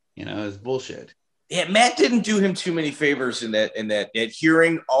it. It was bullshit. Yeah, Matt didn't do him too many favors in that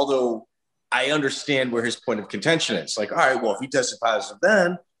hearing, although I understand where his point of contention is. Like, all right, well, if he tested positive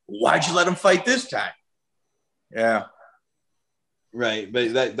then, why'd you let him fight this time? Yeah. Right.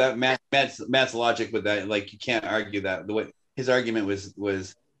 But that Matt's logic with that, like, you can't argue that. The way his argument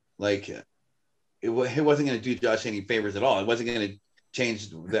was like, it wasn't going to do Josh any favors at all. It wasn't going to change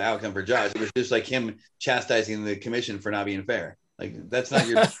the outcome for Josh. It was just like him chastising the commission for not being fair. Like, that's not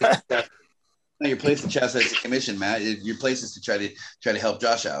your not your place to chastise the commission, Matt. Your place is to try to help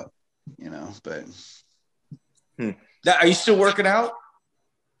Josh out, but. Now, are you still working out?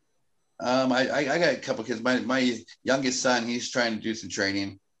 I got a couple kids. My youngest son, he's trying to do some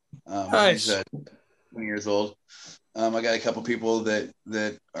training. Nice. He's 20 years old. I got a couple people that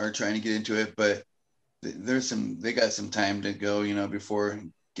are trying to get into it, but they got some time to go, before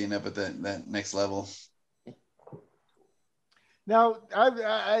getting up at that next level. Now,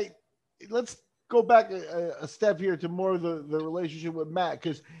 I let's go back a step here to more of the relationship with Matt,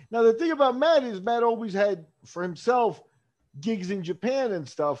 because now the thing about Matt is Matt always had for himself gigs in Japan and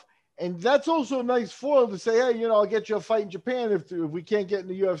stuff. And that's also a nice foil to say, hey, I'll get you a fight in Japan if we can't get in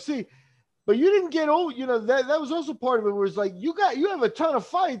the UFC. But you didn't get old. That was also part of it, where it's like you have a ton of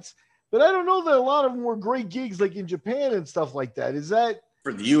fights, but I don't know that a lot of them were great gigs like in Japan and stuff like that. Is that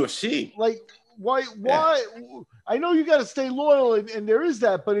for the UFC? Like why? I know you got to stay loyal, and there is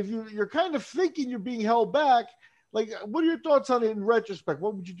that. But if you're kind of thinking you're being held back, like, what are your thoughts on it in retrospect?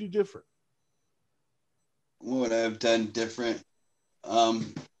 What would you do different? What would I have done different?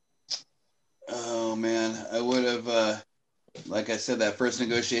 Oh man, I would have, like I said, that first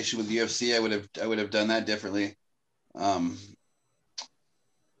negotiation with the UFC, I would have done that differently. I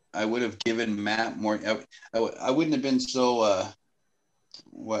would have given Matt more. I wouldn't have been so.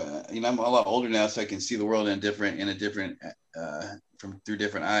 I'm a lot older now, so I can see the world through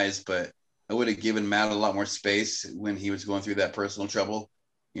different eyes. But I would have given Matt a lot more space when he was going through that personal trouble.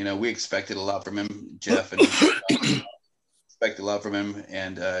 We expected a lot from him, Jeff, and expected a lot from him,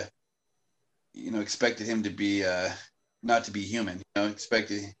 and expected him to be not to be human.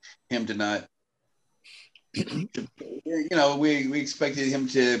 Expected him to not. We expected him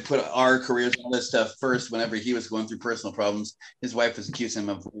to put our careers and all this stuff first whenever he was going through personal problems. His wife was accusing him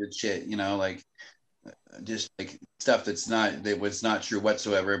of weird shit, just like stuff that was not true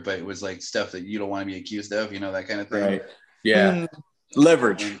whatsoever, but it was like stuff that you don't want to be accused of, that kind of thing. Right. Yeah.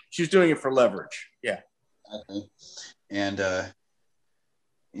 Leverage. She's doing it for leverage. Yeah. Exactly. And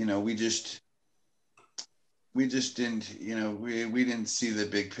we just didn't, we didn't see the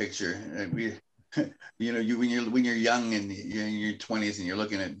big picture. When you're young and you're in your 20s and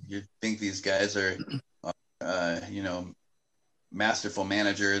you think these guys are, masterful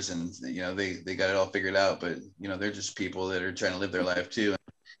managers and, they got it all figured out, but, they're just people that are trying to live their life too.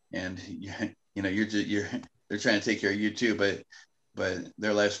 And, they're trying to take care of you too, but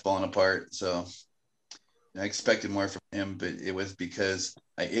their life's falling apart. So I expected more from him, but it was because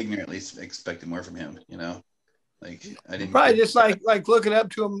I ignorantly expected more from him, Like I didn't probably just like looking up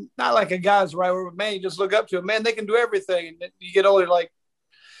to him, not like a guy's right word, but man, you just look up to him, man, they can do everything. And then you get older, like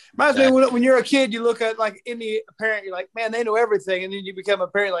reminds me when you're a kid, you look at like any parent, you're like, man, they know everything. And then you become a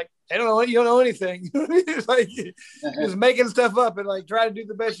parent, like, they don't know, you don't know anything. It's like just making stuff up and like try to do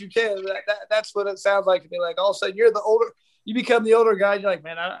the best you can. That's what it sounds like to me. Like all of a sudden you become the older guy. You're like,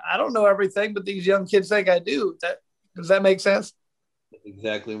 man, I don't know everything, but these young kids think I do. Does that make sense? That's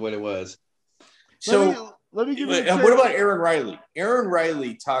exactly what it was. So let me give you what about Aaron Riley? Aaron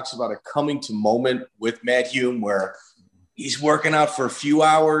Riley talks about a coming to moment with Matt Hume where he's working out for a few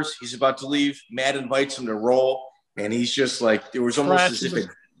hours. He's about to leave. Matt invites him to roll. And he's just like, there was almost as if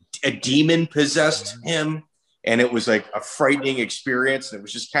a demon possessed him. And it was like a frightening experience. And it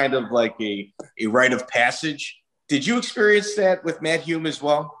was just kind of like a rite of passage. Did you experience that with Matt Hume as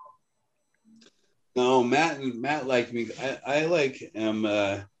well? No, Matt liked me. I like him.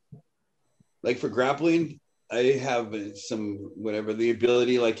 Like for grappling, I have the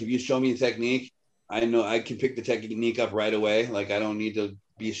ability. Like if you show me a technique, I know I can pick the technique up right away. Like I don't need to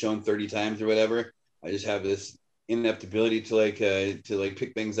be shown 30 times or whatever. I just have this inept ability to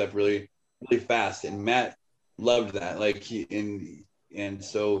pick things up really, really fast. And Matt loved that. And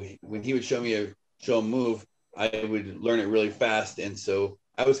so when he would show a move, I would learn it really fast. And so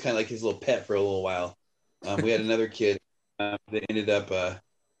I was kind of like his little pet for a little while. We had another kid that ended up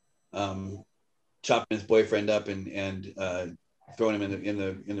chopping his boyfriend up and throwing him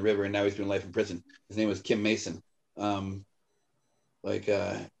in the river, and now he's doing life in prison. His name was Kim Mason. Matt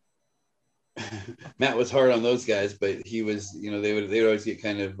was hard on those guys, but he was, they would always get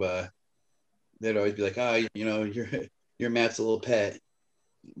kind of they'd always be like, oh, you're Matt's a little pet,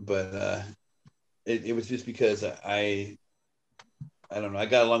 but it was just because I don't know, I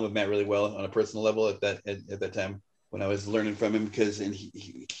got along with Matt really well on a personal level at that time when I was learning from him, and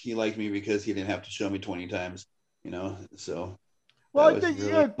he liked me because he didn't have to show me 20 times, so. Well, I think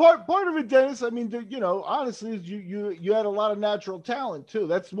really... part of it, Dennis. I mean, honestly, is you had a lot of natural talent too.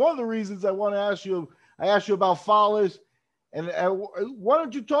 That's one of the reasons I want to ask you. I asked you about Fowler's, and why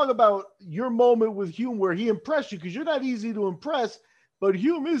don't you talk about your moment with Hume where he impressed you? Because you're not easy to impress, but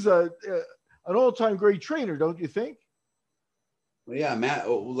Hume is an all-time great trainer, don't you think? Well, yeah, Matt.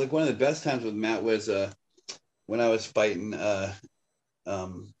 Like one of the best times with Matt was when I was fighting.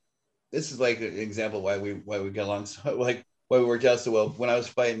 This is like an example why we got along so why we worked out so well. When I was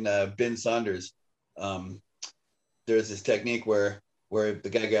fighting Ben Saunders, there's this technique where the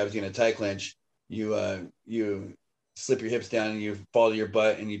guy grabs you in a tie clinch, you slip your hips down and you fall to your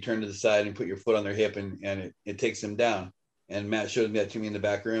butt and you turn to the side and put your foot on their hip and it takes him down. And Matt showed me that to me in the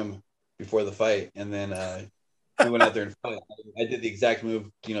back room before the fight. And then we went out there and fought. I did the exact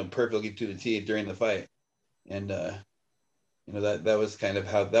move, perfectly to the T during the fight. And you know, that was kind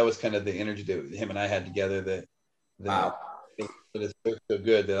of the energy that him and I had together. That wow. It was so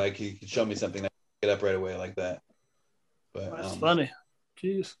good that he could show me something that I could get up right away like that. But that's funny.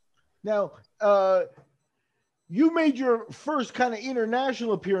 Jeez. Now, you made your first kind of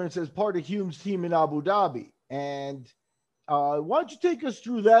international appearance as part of Hume's team in Abu Dhabi. And why don't you take us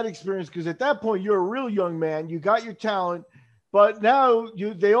through that experience? Because at that point, you're a real young man. You got your talent. But now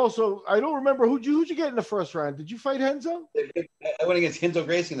they also, I don't remember, who'd you get in the first round? Did you fight Renzo? I went against Renzo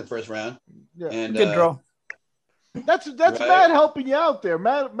Gracie in the first round. Yeah. And, good draw. That's right. Matt helping you out there.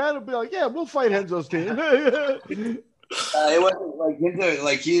 Matt will be like, yeah, we'll fight Renzo's team. It wasn't like Renzo,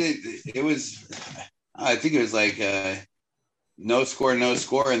 like it was, I think it was like no score,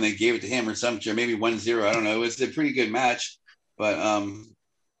 and they gave it to him or something, or maybe 1-0. I don't know. It was a pretty good match, but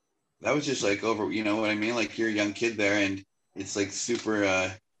that was just like over, you know what I mean? Like you're a young kid there, and it's like super.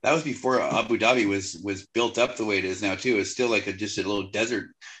 That was before Abu Dhabi was built up the way it is now too. It's still like just a little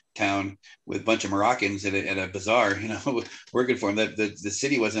desert town with a bunch of Moroccans at a bazaar, you know, working for them. The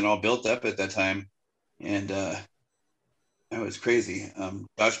city wasn't all built up at that time, and that was crazy.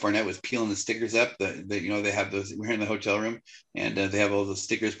 Josh Barnett was peeling the stickers up. That you know, they have those. We're in the hotel room, and they have all those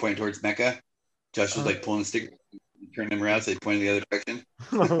stickers pointing towards Mecca. Josh was like pulling the stickers, turning them around, so they pointed the other direction.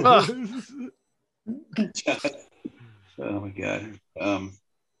 Oh my god.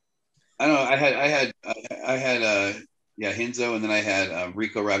 I don't know. I had Renzo, and then I had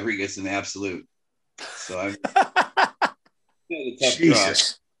Rico Rodriguez in the absolute. So I had a tough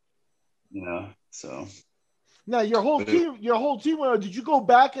Jesus. draw, you know. So now your whole team. Did you go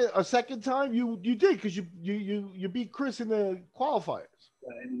back a second time? You did, because you beat Chris in the qualifiers.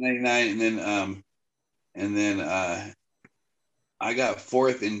 In '99, and then I got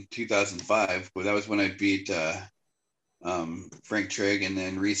fourth in 2005, but that was when I beat Frank Trigg and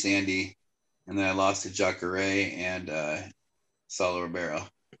then Reese Andy, and then I lost to Jacare and Saulo Ribeiro.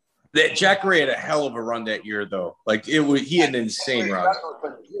 That Jacare had a hell of a run that year, though. Like he had an insane run.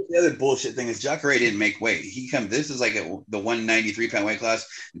 The other bullshit thing is Jacare didn't make weight. This is like the 193-pound weight class.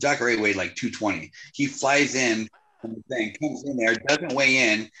 Jacare weighed like 220. He flies in from the thing, comes in there, doesn't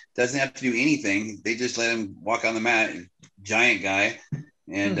weigh in, doesn't have to do anything. They just let him walk on the mat. Giant guy,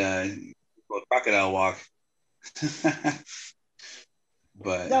 and crocodile walk.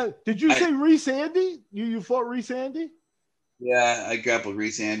 But now, did you say Reese Andy? You fought Reese Andy? Yeah, I grappled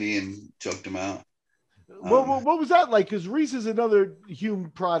Reese Andy and choked him out. What was that like? Because Reese is another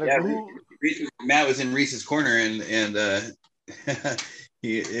Hume product. Yeah, Matt was in Reese's corner, and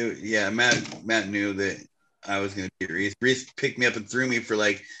Matt knew that I was going to beat Reese. Reese picked me up and threw me for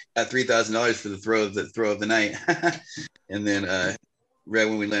like got $3,000 for the throw of the night, and then right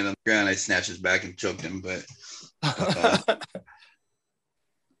when we landed on the ground, I snatched his back and choked him. But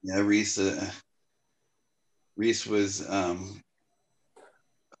yeah, Reese was a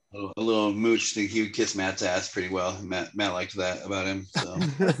little mooch. He would kiss Matt's ass pretty well. Matt liked that about him. So.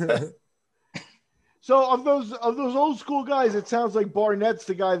 So of those old school guys, it sounds like Barnett's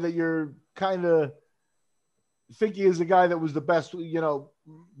the guy that you're kind of thinking is the guy that was the best,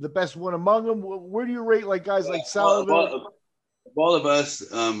 the best one among them. Where do you rate like guys like Salvador? Of all of us,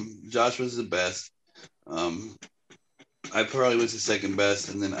 Josh was the best. I probably was the second best,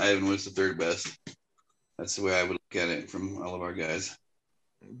 and then Ivan was the third best. That's the way I would look at it from all of our guys.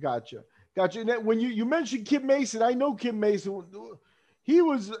 Gotcha. And then when you mentioned Kim Mason, I know Kim Mason. He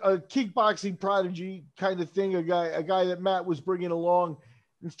was a kickboxing prodigy kind of thing, a guy that Matt was bringing along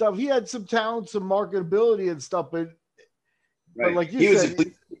and stuff. He had some talent, some marketability and stuff, but like you said,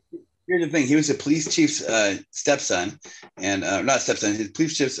 here's the thing: he was a police chief's stepson, and not stepson, his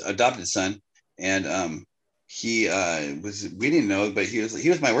police chief's adopted son, and he was. We didn't know, but he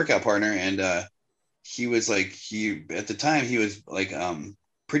was my workout partner, and he was like at the time he was like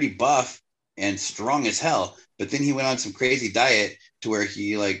pretty buff and strong as hell, but then he went on some crazy diet to where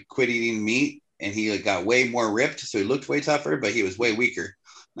he like quit eating meat, and he like got way more ripped, so he looked way tougher, but he was way weaker.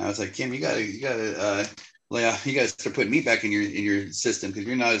 And I was like, Kim, you gotta start putting meat back in your system because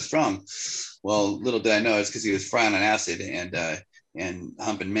you're not as strong. Well, little did I know it's because he was frying on acid and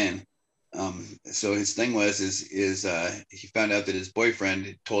humping men. So his thing was he found out that his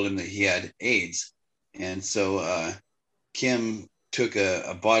boyfriend told him that he had AIDS, and so Kim took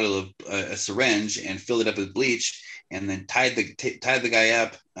a bottle of a syringe and filled it up with bleach, and then tied the guy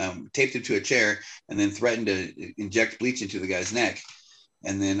up, taped him to a chair, and then threatened to inject bleach into the guy's neck.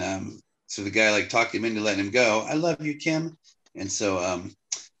 And then so the guy like talked him into letting him go. I love you, Kim. And so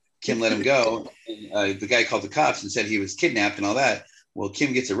Kim let him go. And, the guy called the cops and said he was kidnapped and all that. Well,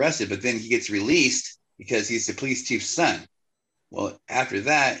 Kim gets arrested, but then he gets released because he's the police chief's son. Well, after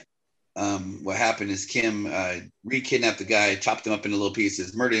that, what happened is Kim re-kidnapped the guy, chopped him up into little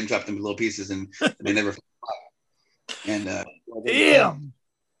pieces, murdered him, chopped him into little pieces, and they never. And damn.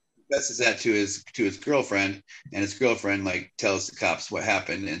 Confesses that to his girlfriend, and his girlfriend like tells the cops what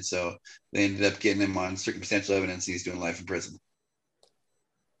happened, and so they ended up getting him on circumstantial evidence. He's doing life in prison.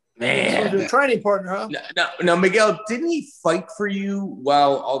 Man, so training partner, huh? Now, Miguel, didn't he fight for you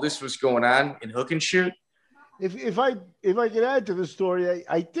while all this was going on in Hook and Shoot? If I could add to the story,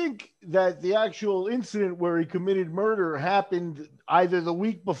 I think that the actual incident where he committed murder happened either the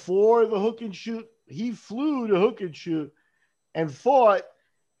week before the Hook and Shoot. He flew to Hook and Shoot and fought.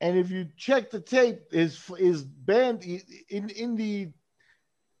 And if you check the tape, his band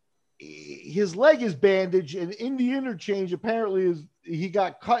his leg is bandaged, and in the interchange, apparently he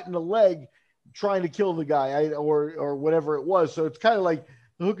got cut in the leg trying to kill the guy, or whatever it was. So it's kind of like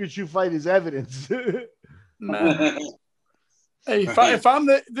the Hook and Shoot fight is evidence. Man. Hey, if I'm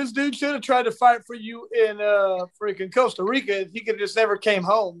this dude should have tried to fight for you in freaking Costa Rica. He could have just never came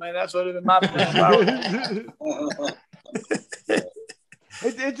home, man. That's what it been my plan.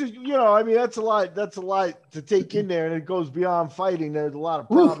 It's just, I mean, that's a lot to take in there, and it goes beyond fighting. There's a lot of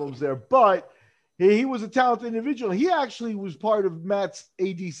problems there, but he was a talented individual. He actually was part of Matt's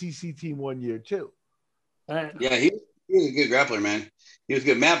ADCC team one year too. Yeah, he was a good grappler, man. He was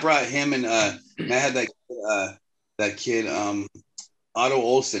good. Matt brought him, and Matt had that kid Otto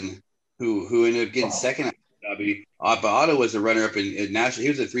Olsen, who ended up getting second at Abu Dhabi. But Otto was a runner-up in national. He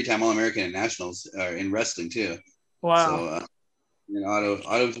was a 3-time All-American in nationals in wrestling too. Wow. So,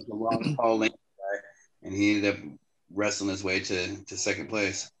 Otto was a long, tall, length guy, and he ended up wrestling his way to second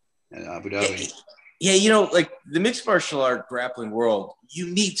place at Abu Dhabi. Yeah, like the mixed martial art grappling world, you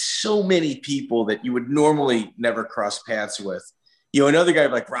meet so many people that you would normally never cross paths with. Another guy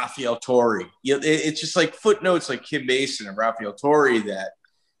like Rafael Torre. It's just like footnotes like Kim Mason and Rafael Torre. That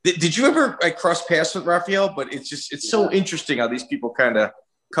did you ever cross paths with Rafael? But it's so interesting how these people kind of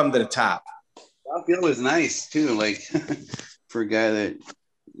come to the top. Rafael was nice too, like for a guy that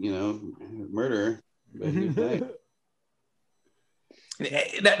murderer. But he was nice.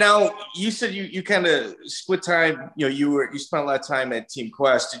 Now you said you kind of split time. You spent a lot of time at Team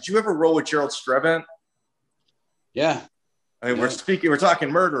Quest. Did you ever roll with Gerald Strevent? Yeah. I mean, we're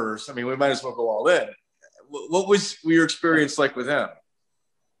talking murderers. I mean, we might as well go all in. What was your experience like with him?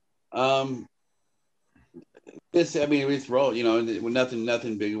 We roll,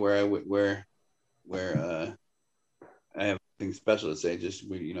 nothing big where I have anything special to say. Just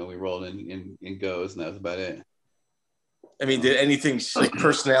we rolled in goes, and that was about it. I mean, did anything like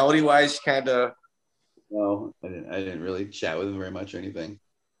personality wise kind of? No, I didn't really chat with him very much or anything.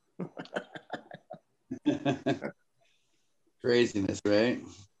 Craziness, right?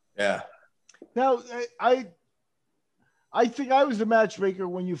 Yeah. Now, I think I was the matchmaker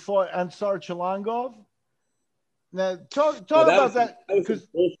when you fought Ansar Chalangov. Now, talk about that. That was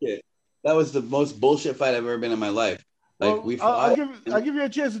bullshit. That was the most bullshit fight I've ever been in my life. Like I'll give you a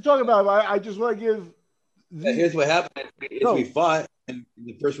chance to talk about it. I just want to give. Here's what happened: we fought, and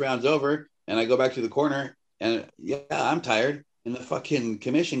the first round's over, and I go back to the corner, and I'm tired. And the fucking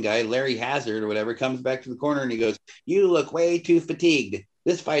commission guy, Larry Hazard or whatever, comes back to the corner and he goes, "You look way too fatigued.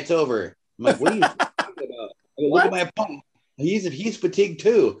 This fight's over." I'm like, "What are you talking about?" I go, "Look at my opponent. He's fatigued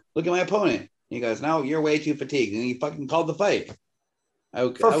too. Look at my opponent." He goes, "No, you're way too fatigued." And he fucking called the fight.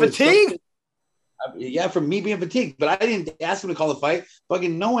 For fatigue? Yeah, for me being fatigued. But I didn't ask him to call the fight.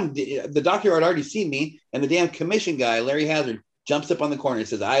 Fucking no one did. The doctor had already seen me, and the damn commission guy, Larry Hazard, jumps up on the corner and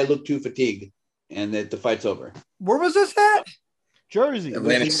says, "I look too fatigued," and that the fight's over. Where was this at? Jersey,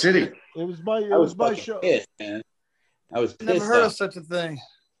 Atlantic City. It was my show. Pissed, man. I was pissed. Never heard of such a thing.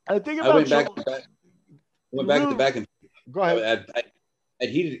 I think about went back to back and go ahead. I had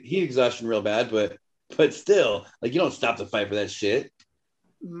heat exhaustion real bad, but still, like, you don't stop the fight for that shit.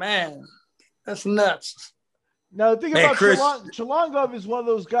 Man, that's nuts. Now think about Chris. Chalangov is one of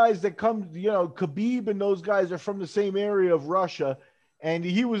those guys that comes, Khabib and those guys are from the same area of Russia. And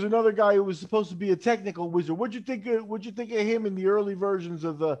he was another guy who was supposed to be a technical wizard. What'd you think of him in the early versions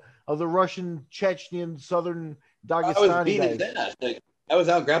of the Russian, Chechnyan, Southern Dagestani guys? I was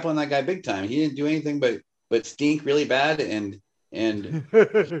out grappling that guy big time. He didn't do anything but stink really bad, and he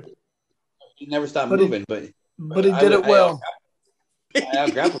never stopped moving. But he did it well. I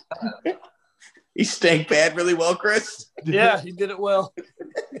out grappled. He stank bad really well, Chris. Yeah, he did it well.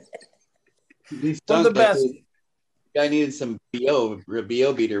 He stunk. The best. Guy needed some BO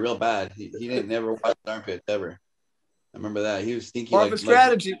beater real bad. He didn't never wash his armpits ever. I remember that. He was stinky. Part of a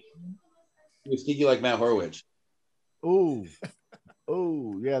strategy. He was stinky like Matt Horwich. Oh,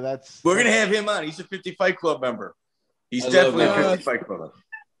 yeah, We're gonna have him on. He's a 50 Fight Club member. He's definitely a 50 Fight Club member.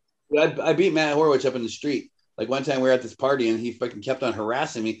 I beat Matt Horwich up in the street. Like one time we were at this party and he fucking kept on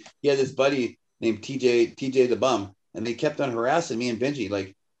harassing me. He had this buddy named TJ the Bum, and they kept on harassing me and Benji.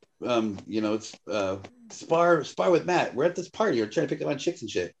 Like, it's spar with Matt. We're at this party. We're trying to pick up on chicks and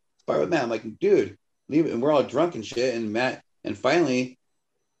shit. Spar with Matt. I'm like, dude, leave it. And we're all drunk and shit. And finally,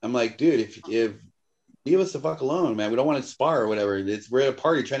 I'm like, dude, if leave us the fuck alone, man. We don't want to spar or whatever. We're at a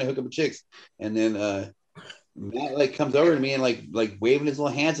party trying to hook up with chicks. And then Matt like comes over to me and like waving his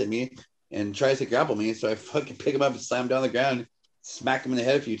little hands at me and tries to grapple me. So I fucking pick him up and slam him down the ground, smack him in the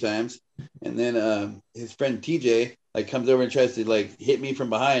head a few times. And then his friend TJ like comes over and tries to like hit me from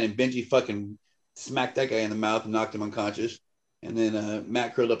behind, and Benji fucking smacked that guy in the mouth and knocked him unconscious. And then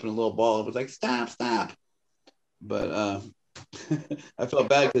Matt curled up in a little ball and was like, stop. But I felt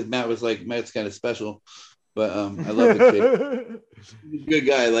bad because Matt's kind of special. But I love the kid. He's a good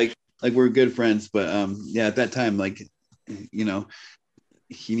guy. Like we're good friends. But yeah, at that time, like, he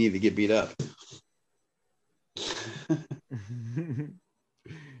needed to get beat up.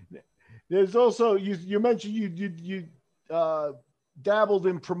 There's also you mentioned you dabbled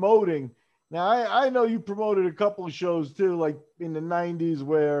in promoting. Now I know you promoted a couple of shows too, like in the 90s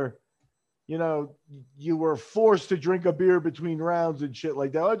where you were forced to drink a beer between rounds and shit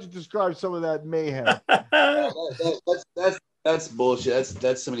like that. Why don't you describe some of that mayhem? That's bullshit.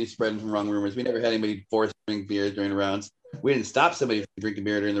 That's somebody spreading wrong rumors. We never had anybody forced to drink beer during the rounds. We didn't stop somebody from drinking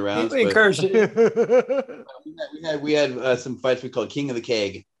beer during the rounds. We encouraged it. We had some fights we called King of the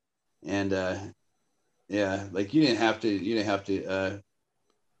Keg, and yeah, like you didn't have to.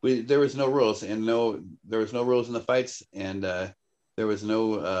 There was no rules, and there was no rules in the fights, and there was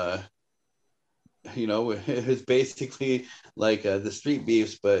no. It was basically like the street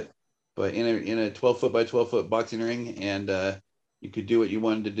beefs, but in a 12-foot by 12-foot boxing ring, and you could do what you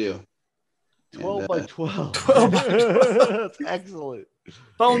wanted to do. 12 by 12. 12 by 12. That's excellent.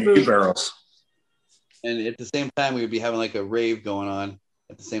 Bone barrels. And at the same time, we would be having like a rave going on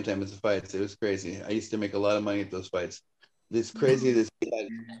at the same time as the fights. It was crazy. I used to make a lot of money at those fights. This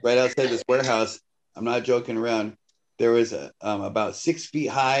right outside this warehouse. I'm not joking around. There was about 6 feet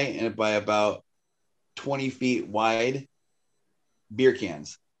high and by about 20 feet wide beer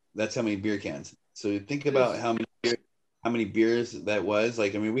cans. That's how many beer cans. So think about how many beers that was.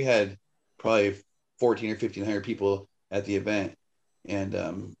 Like, I mean, we had probably 1,400 or 1,500 people at the event, and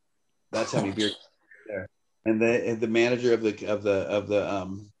that's how many beer cans there. And the manager of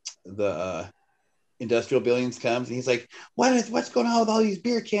the industrial buildings comes, and he's like, what's going on with all these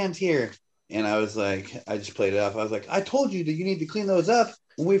beer cans here? And I was like, I just played it off. I was like, I told you that you need to clean those up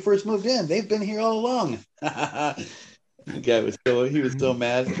when we first moved in. They've been here all along. The guy was so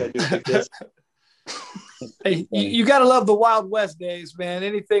mad. Tried to do like this. Hey, you got to love the Wild West days, man.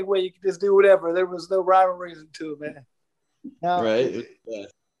 Anything where you can just do whatever. There was no rhyme or reason to it, man. Now, right?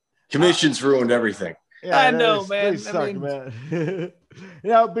 Commissions ruined everything. Yeah, I know, man. They suck, man.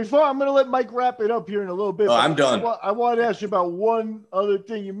 Now, before I'm going to let Mike wrap it up here in a little bit. Oh, I'm done. I want to ask you about one other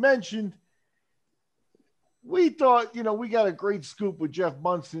thing you mentioned. We thought, we got a great scoop with Jeff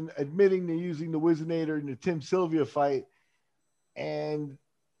Monson admitting to using the Whizzinator in the Tim Sylvia fight. And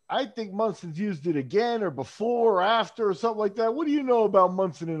I think Munson's used it again or before or after or something like that. What do you know about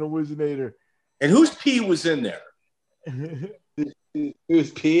Monson and the Whizzinator? And whose pee was in there?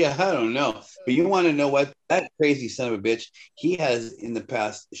 Whose pee? I don't know. But you want to know what? That crazy son of a bitch, he has in the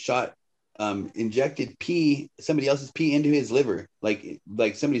past shot injected somebody else's pee into his liver. Like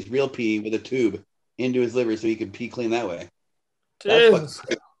somebody's real pee with a tube into his liver so he could pee clean that way. That's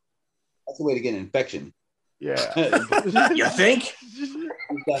a way to get an infection. Yeah. You think?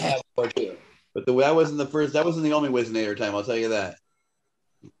 But that wasn't the only Whizzinator time, I'll tell you that.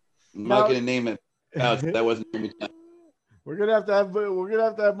 I'm not going to name it. That wasn't the only time. We're gonna have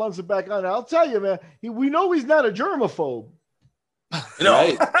to have Munson back on. I'll tell you, man. We know he's not a germaphobe. No.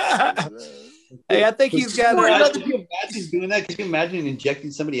 Right. Hey, I think he's got. Could you imagine doing that? Could you imagine injecting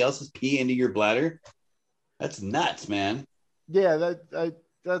somebody else's pee into your bladder? That's nuts, man. Yeah,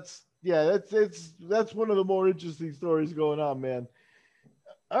 that's one of the more interesting stories going on, man.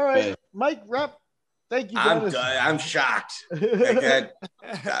 All right, Mike, wrap. Thank you, Dennis. I'm shocked.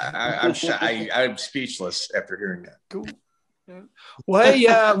 I'm speechless after hearing that. Cool. Well, hey,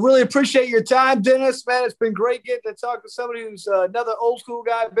 really appreciate your time, Dennis, man. It's been great getting to talk to somebody who's another old school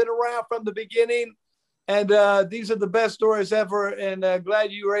guy, been around from the beginning. And these are the best stories ever. And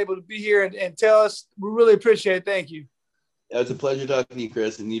glad you were able to be here and tell us. We really appreciate it. Thank you. It was a pleasure talking to you,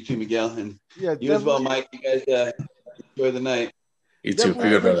 Chris, and you too, Miguel. And yeah, you as well, Mike. You guys enjoy the night. You too.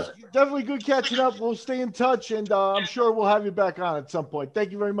 Good, brother. Definitely good catching up. We'll stay in touch, and I'm sure we'll have you back on at some point.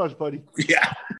 Thank you very much, buddy. Yeah.